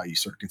interested in how you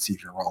sort of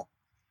conceive your role.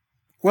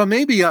 Well,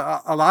 maybe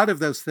a lot of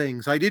those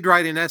things. I did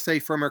write an essay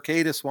for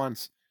Mercatus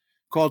once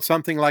called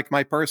something like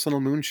My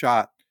Personal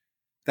Moonshot.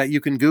 that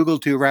you can Google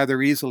to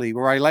rather easily,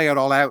 where I lay it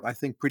all out, I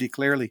think, pretty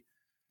clearly.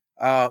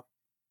 Uh,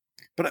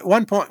 but at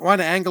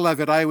one angle of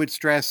it I would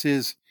stress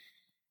is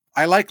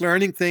I like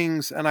learning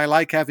things and I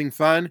like having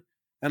fun,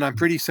 and I'm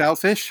pretty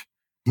selfish,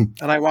 and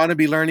I want to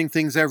be learning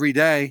things every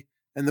day.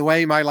 And the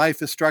way my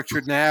life is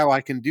structured now,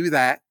 I can do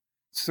that.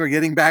 So,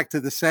 getting back to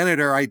the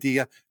senator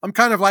idea, I'm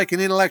kind of like an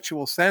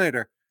intellectual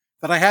senator,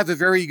 that I have a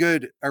very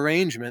good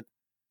arrangement,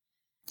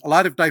 a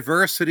lot of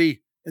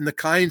diversity in the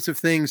kinds of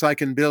things I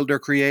can build or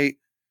create,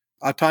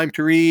 time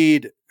to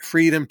read,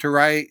 freedom to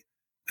write,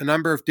 a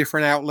number of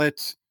different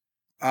outlets,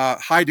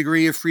 high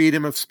degree of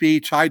freedom of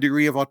speech, high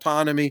degree of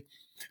autonomy,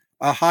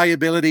 a high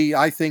ability,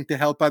 I think, to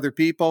help other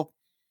people.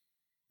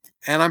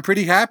 And I'm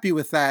pretty happy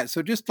with that.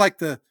 So just like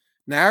the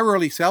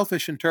narrowly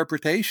selfish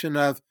interpretation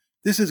of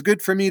this is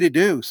good for me to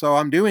do, so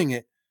I'm doing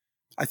it,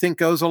 I think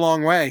goes a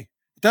long way.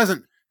 It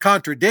doesn't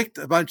contradict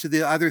a bunch of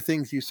the other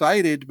things you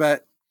cited,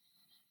 but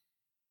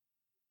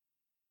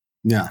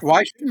Yeah.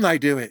 why shouldn't I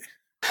do it?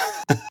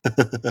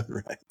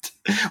 Right.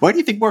 Why do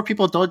you think more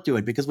people don't do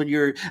it? Because when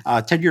you're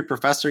a tenured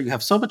professor, you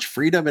have so much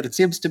freedom, and it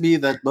seems to me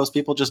that most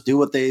people just do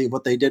what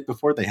they did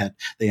before they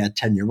had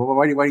tenure.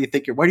 Why do you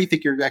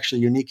think you're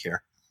actually unique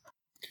here?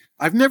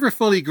 I've never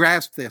fully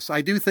grasped this.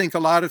 I do think a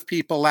lot of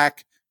people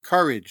lack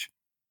courage.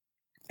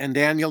 And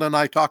Daniel and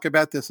I talk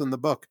about this in the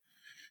book.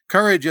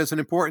 Courage as an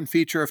important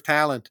feature of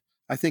talent,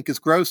 I think, is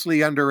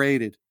grossly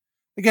underrated.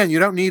 Again, you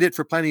don't need it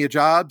for plenty of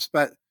jobs,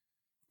 but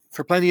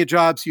for plenty of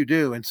jobs you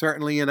do, and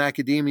certainly in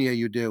academia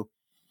you do.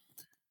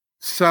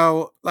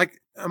 So,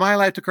 like, am I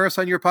allowed to curse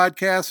on your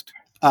podcast?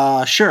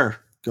 Sure.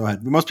 Go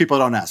ahead. Most people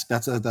don't ask.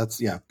 That's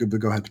yeah. Good, but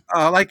go ahead.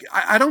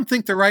 I don't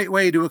think the right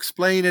way to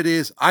explain it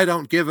is I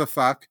don't give a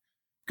fuck,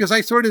 because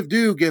I sort of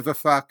do give a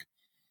fuck.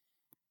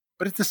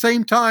 But at the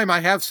same time,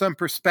 I have some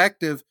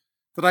perspective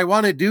that I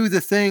want to do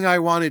the thing I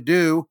want to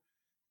do.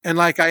 And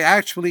like I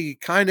actually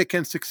kind of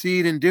can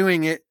succeed in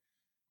doing it.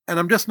 And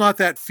I'm just not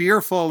that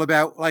fearful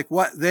about like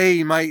what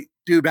they might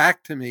do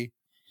back to me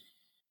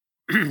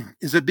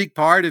is a big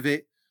part of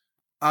it.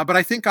 But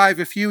I think I have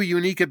a few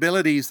unique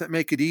abilities that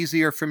make it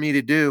easier for me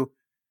to do.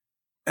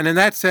 And in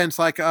that sense,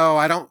 like,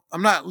 oh,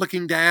 I'm not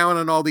looking down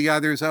on all the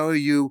others. Oh,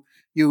 you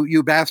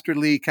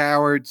bastardly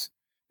cowards.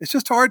 It's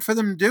just hard for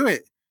them to do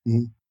it.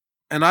 Mhm.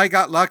 And I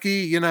got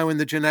lucky, in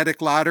the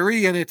genetic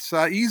lottery, and it's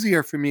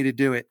easier for me to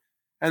do it.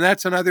 And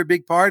that's another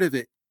big part of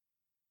it.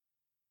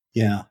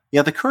 Yeah.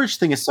 Yeah, the courage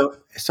thing is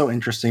so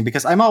interesting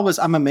because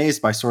I'm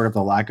amazed by sort of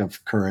the lack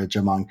of courage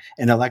among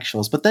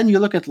intellectuals. But then you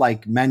look at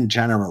like men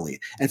generally.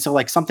 And so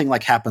like something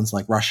like happens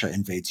like Russia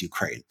invades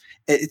Ukraine.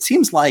 It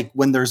seems like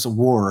when there's a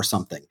war or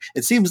something,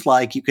 it seems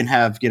like you can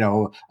have,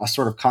 a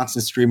sort of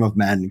constant stream of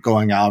men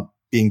going out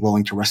being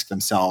willing to risk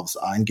themselves,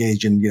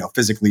 engage in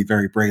physically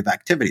very brave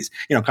activities.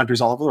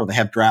 Countries all over the world they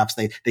have drafts.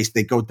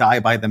 They go die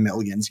by the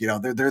millions.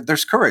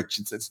 There's courage.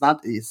 It's not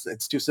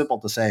it's too simple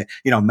to say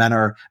men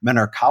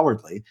are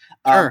cowardly.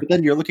 Sure. But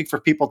then you're looking for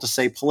people to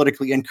say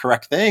politically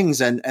incorrect things,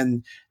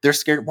 and they're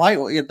scared. Why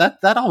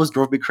that always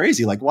drove me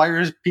crazy. Like, why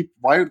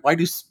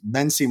do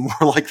men seem more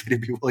likely to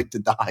be willing to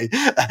die?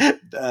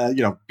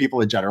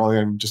 People in general.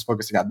 I'm just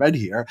focusing on men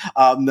here.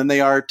 Than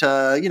they are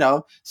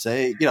to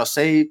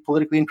say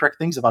politically incorrect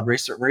things about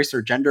race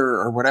or gender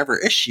or whatever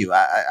issue.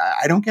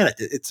 I don't get it.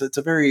 It's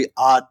a very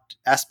odd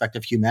aspect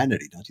of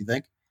humanity, don't you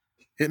think?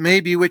 It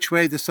may be which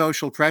way the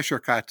social pressure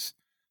cuts.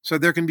 So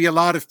there can be a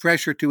lot of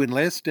pressure to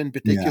enlist in Yeah.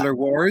 particular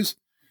wars.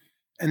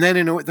 And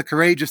then the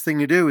courageous thing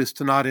to do is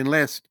to not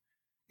enlist,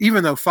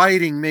 even though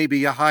fighting may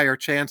be a higher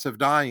chance of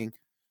dying.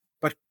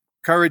 But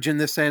courage in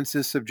this sense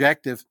is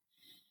subjective.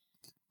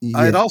 It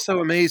Yeah.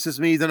 also amazes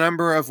me the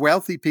number of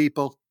wealthy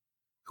people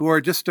who are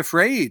just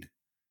afraid.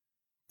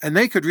 And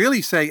they could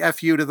really say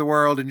F you to the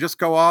world and just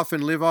go off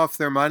and live off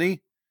their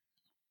money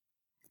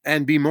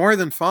and be more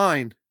than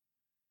fine.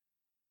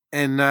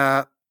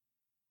 And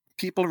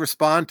people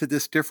respond to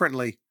this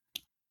differently.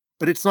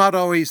 But it's not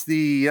always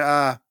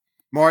the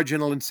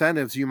marginal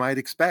incentives you might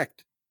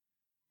expect.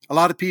 A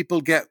lot of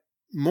people get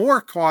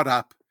more caught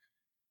up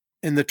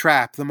in the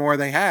trap the more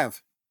they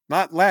have,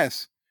 not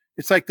less.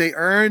 It's like they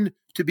earn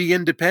to be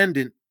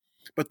independent,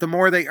 but the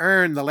more they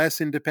earn, the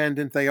less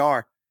independent they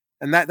are.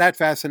 And that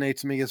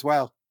fascinates me as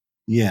well.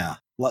 Yeah.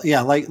 Well,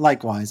 yeah,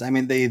 likewise. I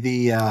mean, the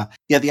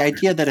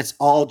idea that it's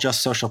all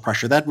just social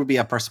pressure, that would be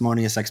a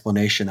parsimonious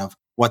explanation of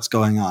what's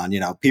going on.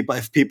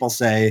 If people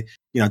say,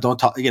 don't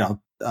talk,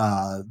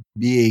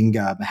 being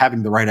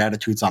having the right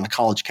attitudes on a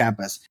college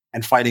campus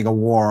and fighting a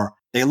war,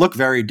 they look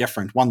very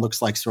different. One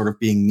looks like sort of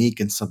being meek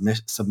and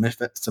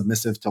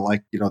submissive to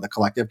like the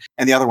collective,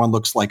 and the other one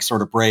looks like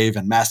sort of brave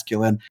and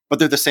masculine. But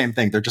they're the same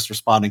thing. They're just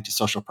responding to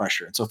social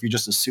pressure. And so, if you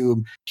just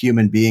assume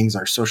human beings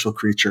are social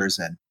creatures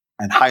and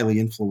highly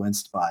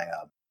influenced by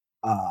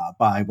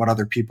what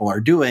other people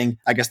are doing,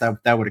 I guess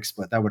that would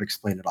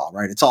explain it all,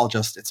 right? It's all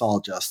just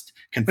But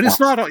conform. it's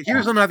not,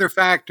 here's another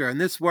factor, and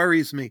this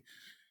worries me.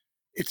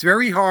 It's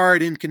very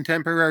hard in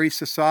contemporary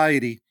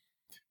society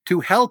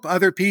to help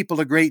other people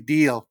a great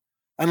deal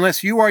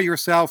unless you are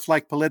yourself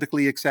like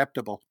politically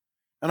acceptable.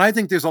 And I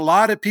think there's a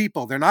lot of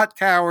people, they're not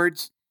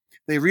cowards,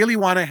 They really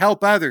want to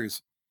help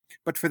others.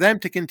 But for them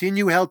to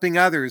continue helping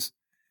others,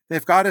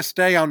 they've got to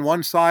stay on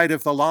one side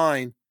of the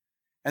line.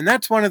 And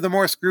that's one of the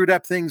more screwed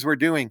up things we're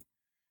doing.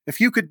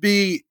 If you could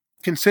be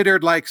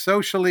considered like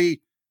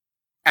socially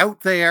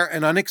out there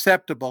and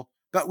unacceptable,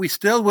 but we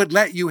still would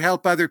let you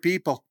help other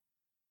people,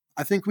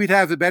 I think we'd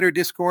have a better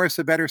discourse,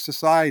 a better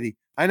society.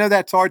 I know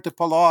that's hard to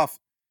pull off,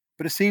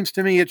 but it seems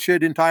to me it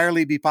should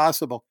entirely be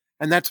possible.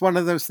 And that's one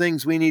of those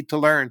things we need to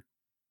learn,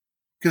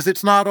 because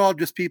it's not all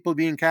just people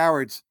being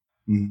cowards.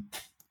 Mm.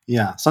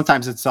 Yeah,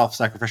 sometimes it's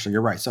self-sacrificial.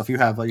 You're right. So if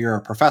you're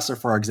a professor,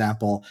 for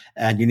example,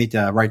 and you need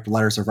to write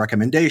letters of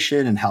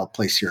recommendation and help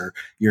place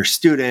your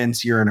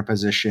students, you're in a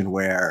position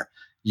where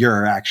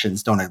your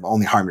actions don't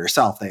only harm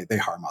yourself; they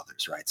harm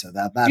others, right? So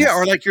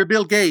Or like you're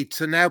Bill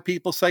Gates, and now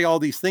people say all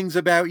these things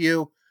about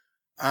you.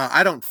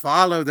 I don't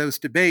follow those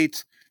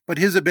debates, but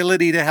his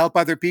ability to help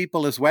other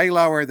people is way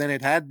lower than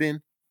it had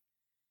been.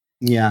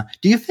 Yeah.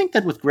 Do you think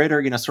that with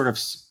greater, sort of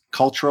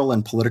cultural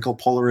and political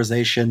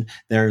polarization,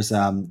 there's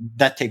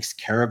that takes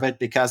care of it?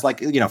 Because, like,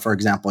 for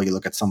example, you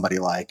look at somebody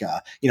like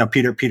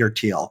Peter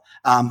Thiel,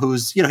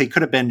 who's he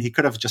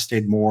could have just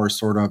stayed more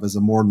sort of as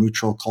a more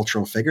neutral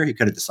cultural figure. He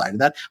could have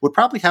decided that would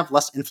probably have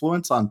less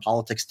influence on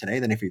politics today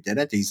than if he did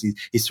it.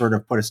 He sort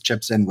of put his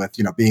chips in with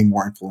being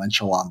more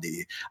influential on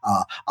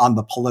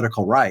the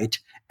political right.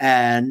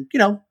 And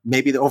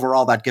maybe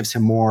overall that gives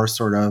him more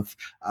sort of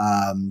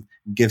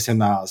gives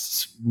him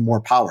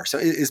more power. So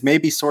is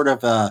maybe sort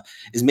of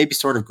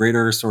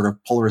greater sort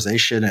of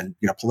polarization and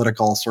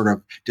political sort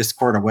of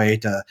discord a way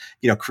to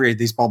create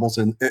these bubbles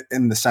in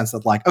the sense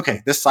that, like,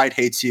 okay, this side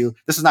hates you.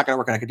 This is not going to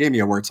work in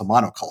academia where it's a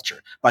monoculture,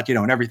 but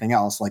in everything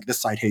else, like, this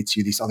side hates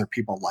you. These other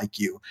people like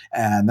you,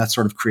 and that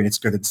sort of creates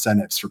good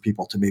incentives for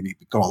people to maybe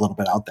go a little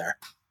bit out there.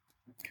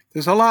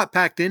 There's a lot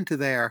packed into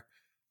there,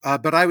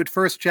 but I would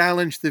first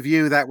challenge the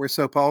view that we're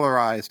so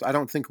polarized. I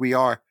don't think we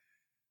are.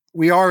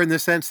 We are in the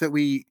sense that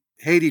we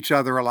hate each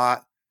other a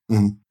lot.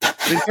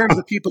 Mm-hmm. In terms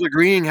of people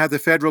agreeing how the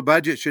federal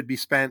budget should be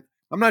spent,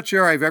 I'm not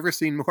sure I've ever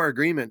seen more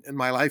agreement in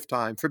my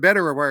lifetime, for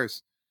better or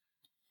worse.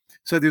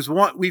 So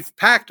we've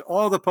packed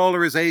all the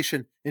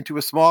polarization into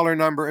a smaller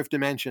number of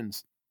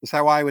dimensions, is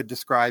how I would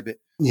describe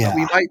it. Yeah. But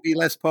we might be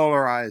less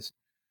polarized.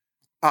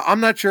 I'm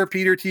not sure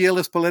Peter Thiel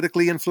is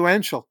politically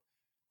influential.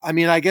 I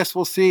mean, I guess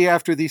we'll see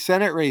after these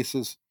Senate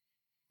races.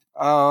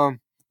 But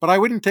I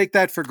wouldn't take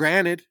that for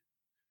granted.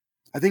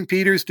 I think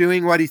Peter's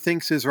doing what he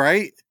thinks is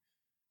right.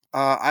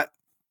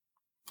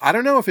 I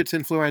don't know if it's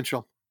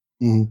influential.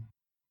 Mm-hmm.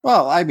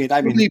 Well, I mean,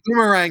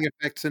 boomerang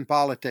effects in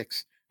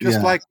politics,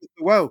 just like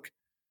the woke.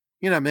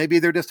 Maybe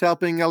they're just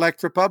helping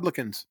elect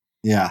Republicans.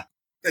 Yeah,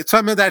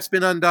 some of that's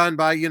been undone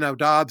by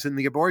Dobbs and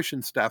the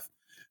abortion stuff.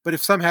 But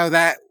if somehow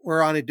that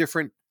were on a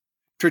different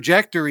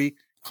trajectory,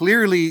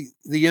 clearly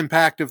the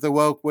impact of the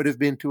woke would have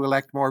been to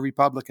elect more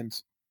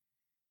Republicans.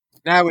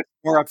 Now it's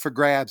more up for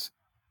grabs.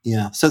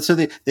 Yeah. So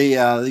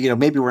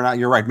maybe we're not,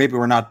 you're right. Maybe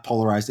we're not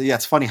polarized. Yeah.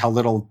 It's funny how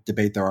little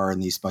debate there are in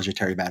these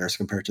budgetary matters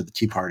compared to the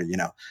Tea Party,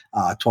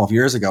 12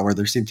 years ago, where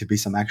there seemed to be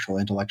some actual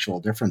intellectual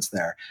difference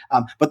there.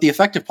 But the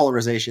effective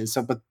polarization.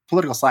 But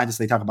political scientists,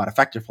 they talk about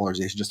effective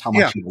polarization, just how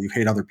much you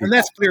hate other people. And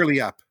that's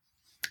clearly up.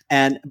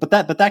 But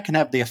that can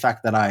have the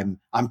effect that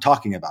I'm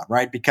talking about,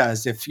 right?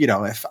 Because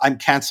if I'm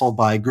canceled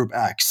by group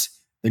X,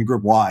 then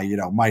group Y,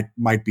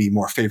 might be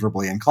more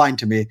favorably inclined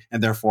to me,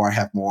 and therefore I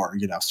have more,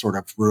 sort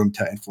of room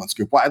to influence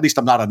group Y. At least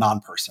I'm not a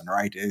non-person,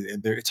 right?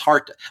 It's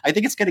hard. I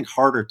think it's getting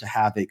harder to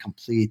have a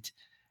complete,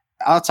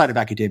 outside of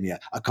academia,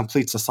 a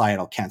complete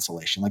societal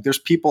cancellation. Like, there's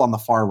people on the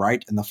far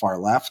right and the far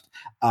left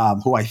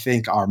who I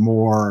think are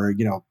more,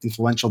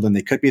 influential than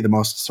they could be, the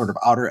most sort of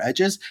outer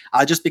edges,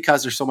 just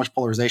because there's so much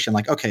polarization.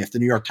 Like, okay, if the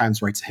New York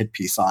Times writes a hit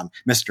piece on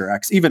Mr.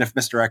 X, even if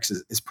Mr. X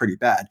is pretty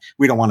bad,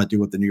 we don't want to do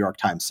what the New York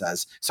Times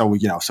says. So we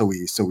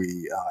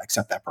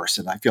accept that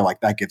person. I feel like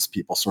that gives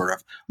people sort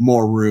of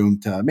more room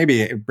to,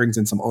 maybe it brings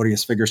in some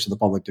odious figures to the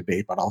public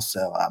debate, but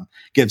also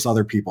gives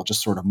other people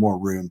just sort of more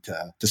room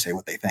to say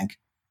what they think.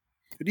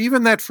 But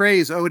even that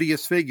phrase,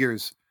 odious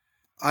figures,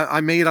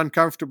 I'm made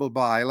uncomfortable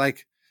by.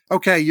 Like,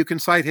 okay, you can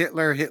cite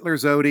Hitler.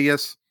 Hitler's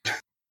odious.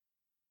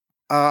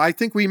 I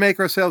think we make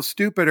ourselves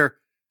stupider.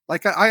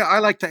 Like, I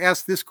like to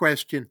ask this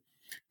question.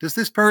 Does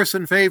this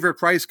person favor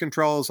price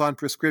controls on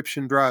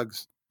prescription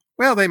drugs?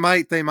 Well, they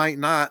might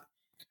not.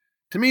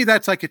 To me,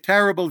 that's like a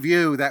terrible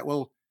view that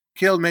will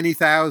kill many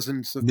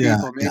thousands of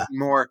people, maybe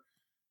more.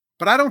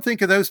 But I don't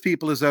think of those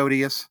people as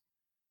odious.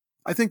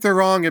 I think they're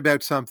wrong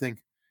about something.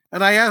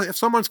 And if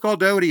someone's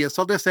called odious,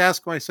 I'll just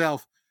ask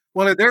myself,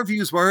 well, are their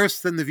views worse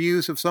than the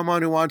views of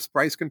someone who wants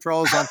price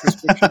controls on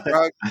prescription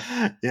drugs?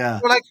 Yeah.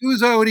 Well, like,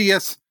 who's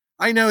odious?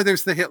 I know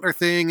there's the Hitler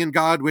thing and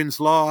Godwin's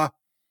law.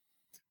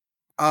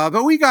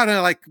 But we got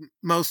to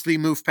mostly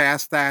move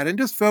past that and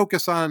just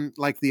focus on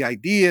the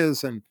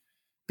ideas and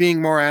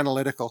being more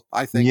analytical,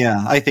 I think.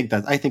 Yeah, I think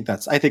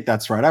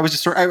that's right. I was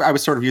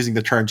sort of using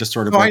the term just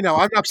sort of. I know.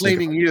 I'm not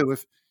blaming you.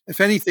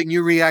 if anything,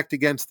 you react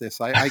against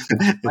this. I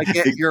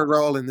get your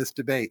role in this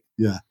debate.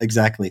 Yeah,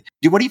 exactly.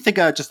 What do you think?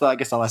 Just I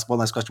guess I'll ask one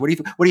last question. What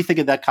do you think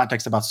in that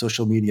context about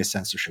social media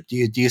censorship? Do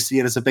you see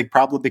it as a big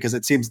problem? Because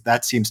it seems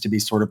to be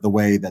sort of the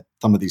way that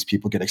some of these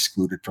people get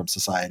excluded from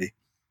society.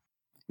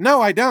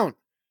 No, I don't.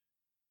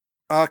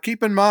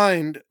 Keep in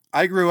mind,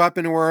 I grew up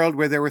in a world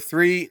where there were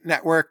 3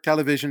 network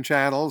television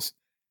channels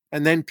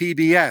and then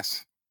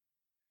PBS.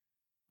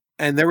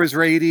 And there was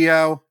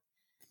radio.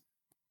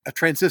 A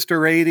transistor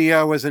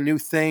radio was a new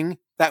thing.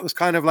 That was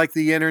kind of like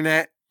the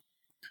internet.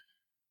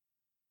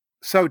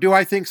 So do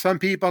I think some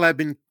people have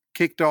been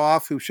kicked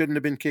off who shouldn't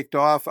have been kicked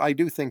off? I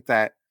do think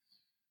that.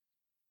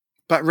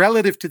 But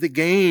relative to the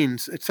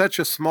gains, it's such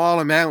a small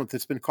amount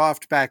that's been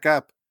coughed back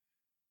up.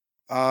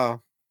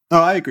 No,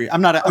 I agree.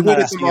 I'm not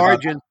asking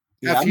margin.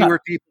 Yeah, have fewer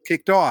people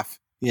kicked off.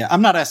 Yeah,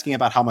 I'm not asking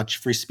about how much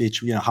free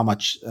speech, how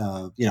much,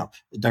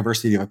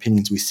 diversity of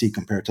opinions we see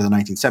compared to the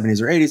 1970s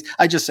or 80s.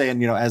 I just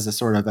saying, as a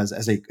sort of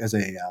as a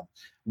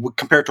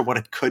compared to what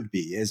it could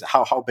be, is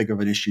how big of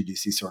an issue do you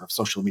see sort of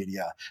social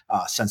media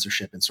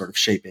censorship and sort of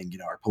shaping,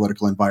 our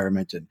political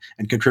environment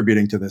and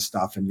contributing to this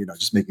stuff and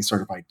just making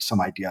sort of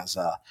some ideas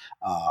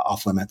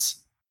off limits.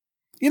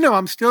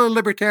 I'm still a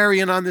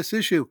libertarian on this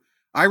issue.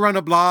 I run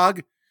a blog.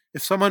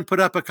 If someone put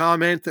up a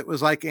comment that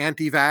was like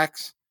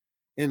anti-vax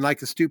in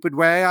like a stupid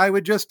way, I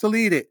would just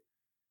delete it.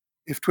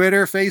 If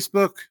Twitter,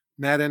 Facebook,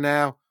 Meta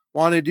now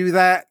want to do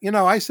that,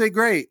 I say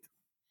great.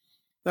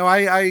 No,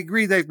 I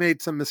agree they've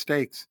made some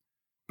mistakes,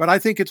 but I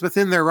think it's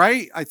within their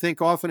right. I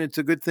think often it's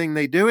a good thing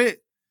they do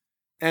it,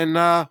 and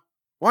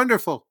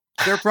wonderful.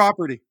 It's their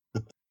property.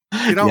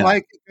 If you don't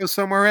like it, go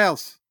somewhere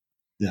else.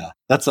 Yeah,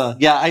 that's I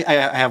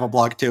have a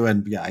blog too,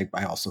 and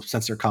I also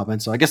censor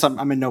comments. So I guess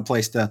I'm in no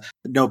place to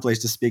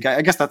speak.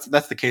 I guess that's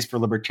the case for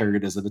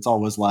libertarianism. It's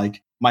always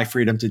like my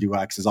freedom to do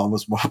X is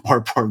almost more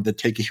important than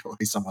taking away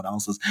someone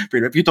else's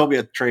freedom. If you told me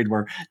a trade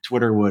where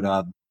Twitter would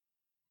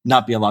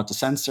not be allowed to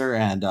censor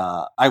and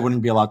I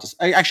wouldn't be allowed to,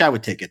 I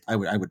would take it. I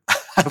would I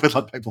would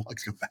let my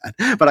blogs go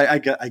bad. But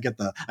I get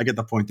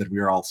the point that we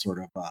are all sort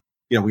of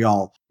we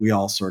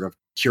all sort of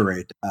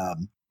curate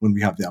when we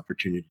have the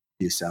opportunity to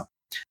do so.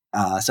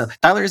 So,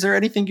 Tyler, is there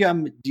anything? Do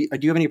you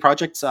have any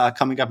projects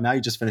coming up now?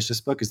 You just finished this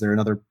book. Is there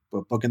another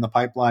book in the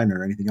pipeline,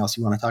 or anything else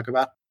you want to talk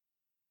about?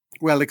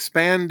 Well,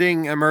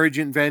 expanding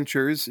Emergent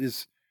Ventures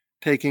is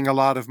taking a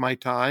lot of my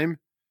time.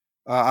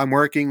 I'm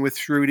working with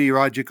Shruti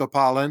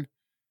Rajagopalan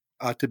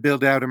to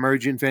build out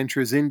Emergent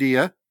Ventures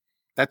India.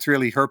 That's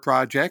really her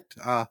project,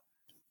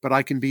 but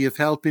I can be of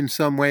help in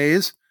some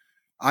ways.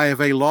 I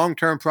have a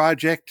long-term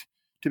project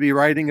to be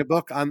writing a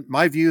book on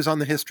my views on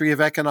the history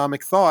of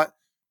economic thought.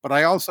 But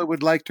I also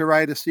would like to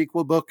write a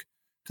sequel book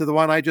to the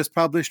one I just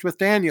published with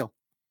Daniel.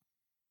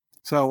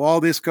 So all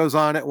this goes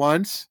on at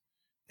once,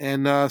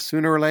 and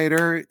sooner or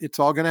later, it's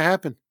all going to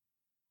happen.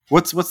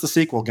 What's the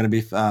sequel going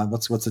to be?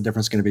 What's the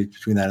difference going to be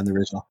between that and the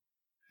original?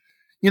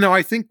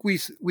 I think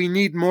we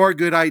need more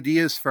good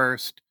ideas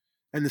first,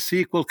 and the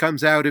sequel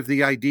comes out of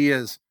the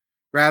ideas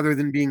rather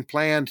than being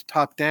planned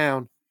top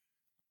down.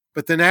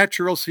 But the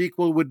natural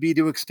sequel would be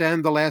to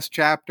extend the last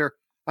chapter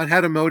on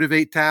how to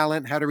motivate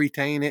talent, how to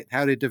retain it,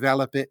 how to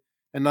develop it,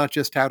 and not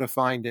just how to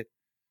find it.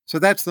 So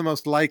that's the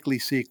most likely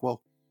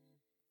sequel.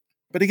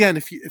 But again,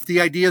 if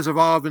the ideas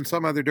evolve in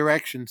some other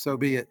direction, so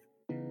be it.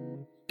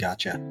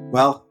 Gotcha.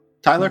 Well,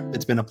 Tyler,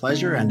 it's been a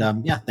pleasure. And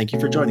thank you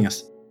for joining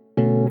us.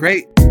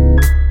 Great.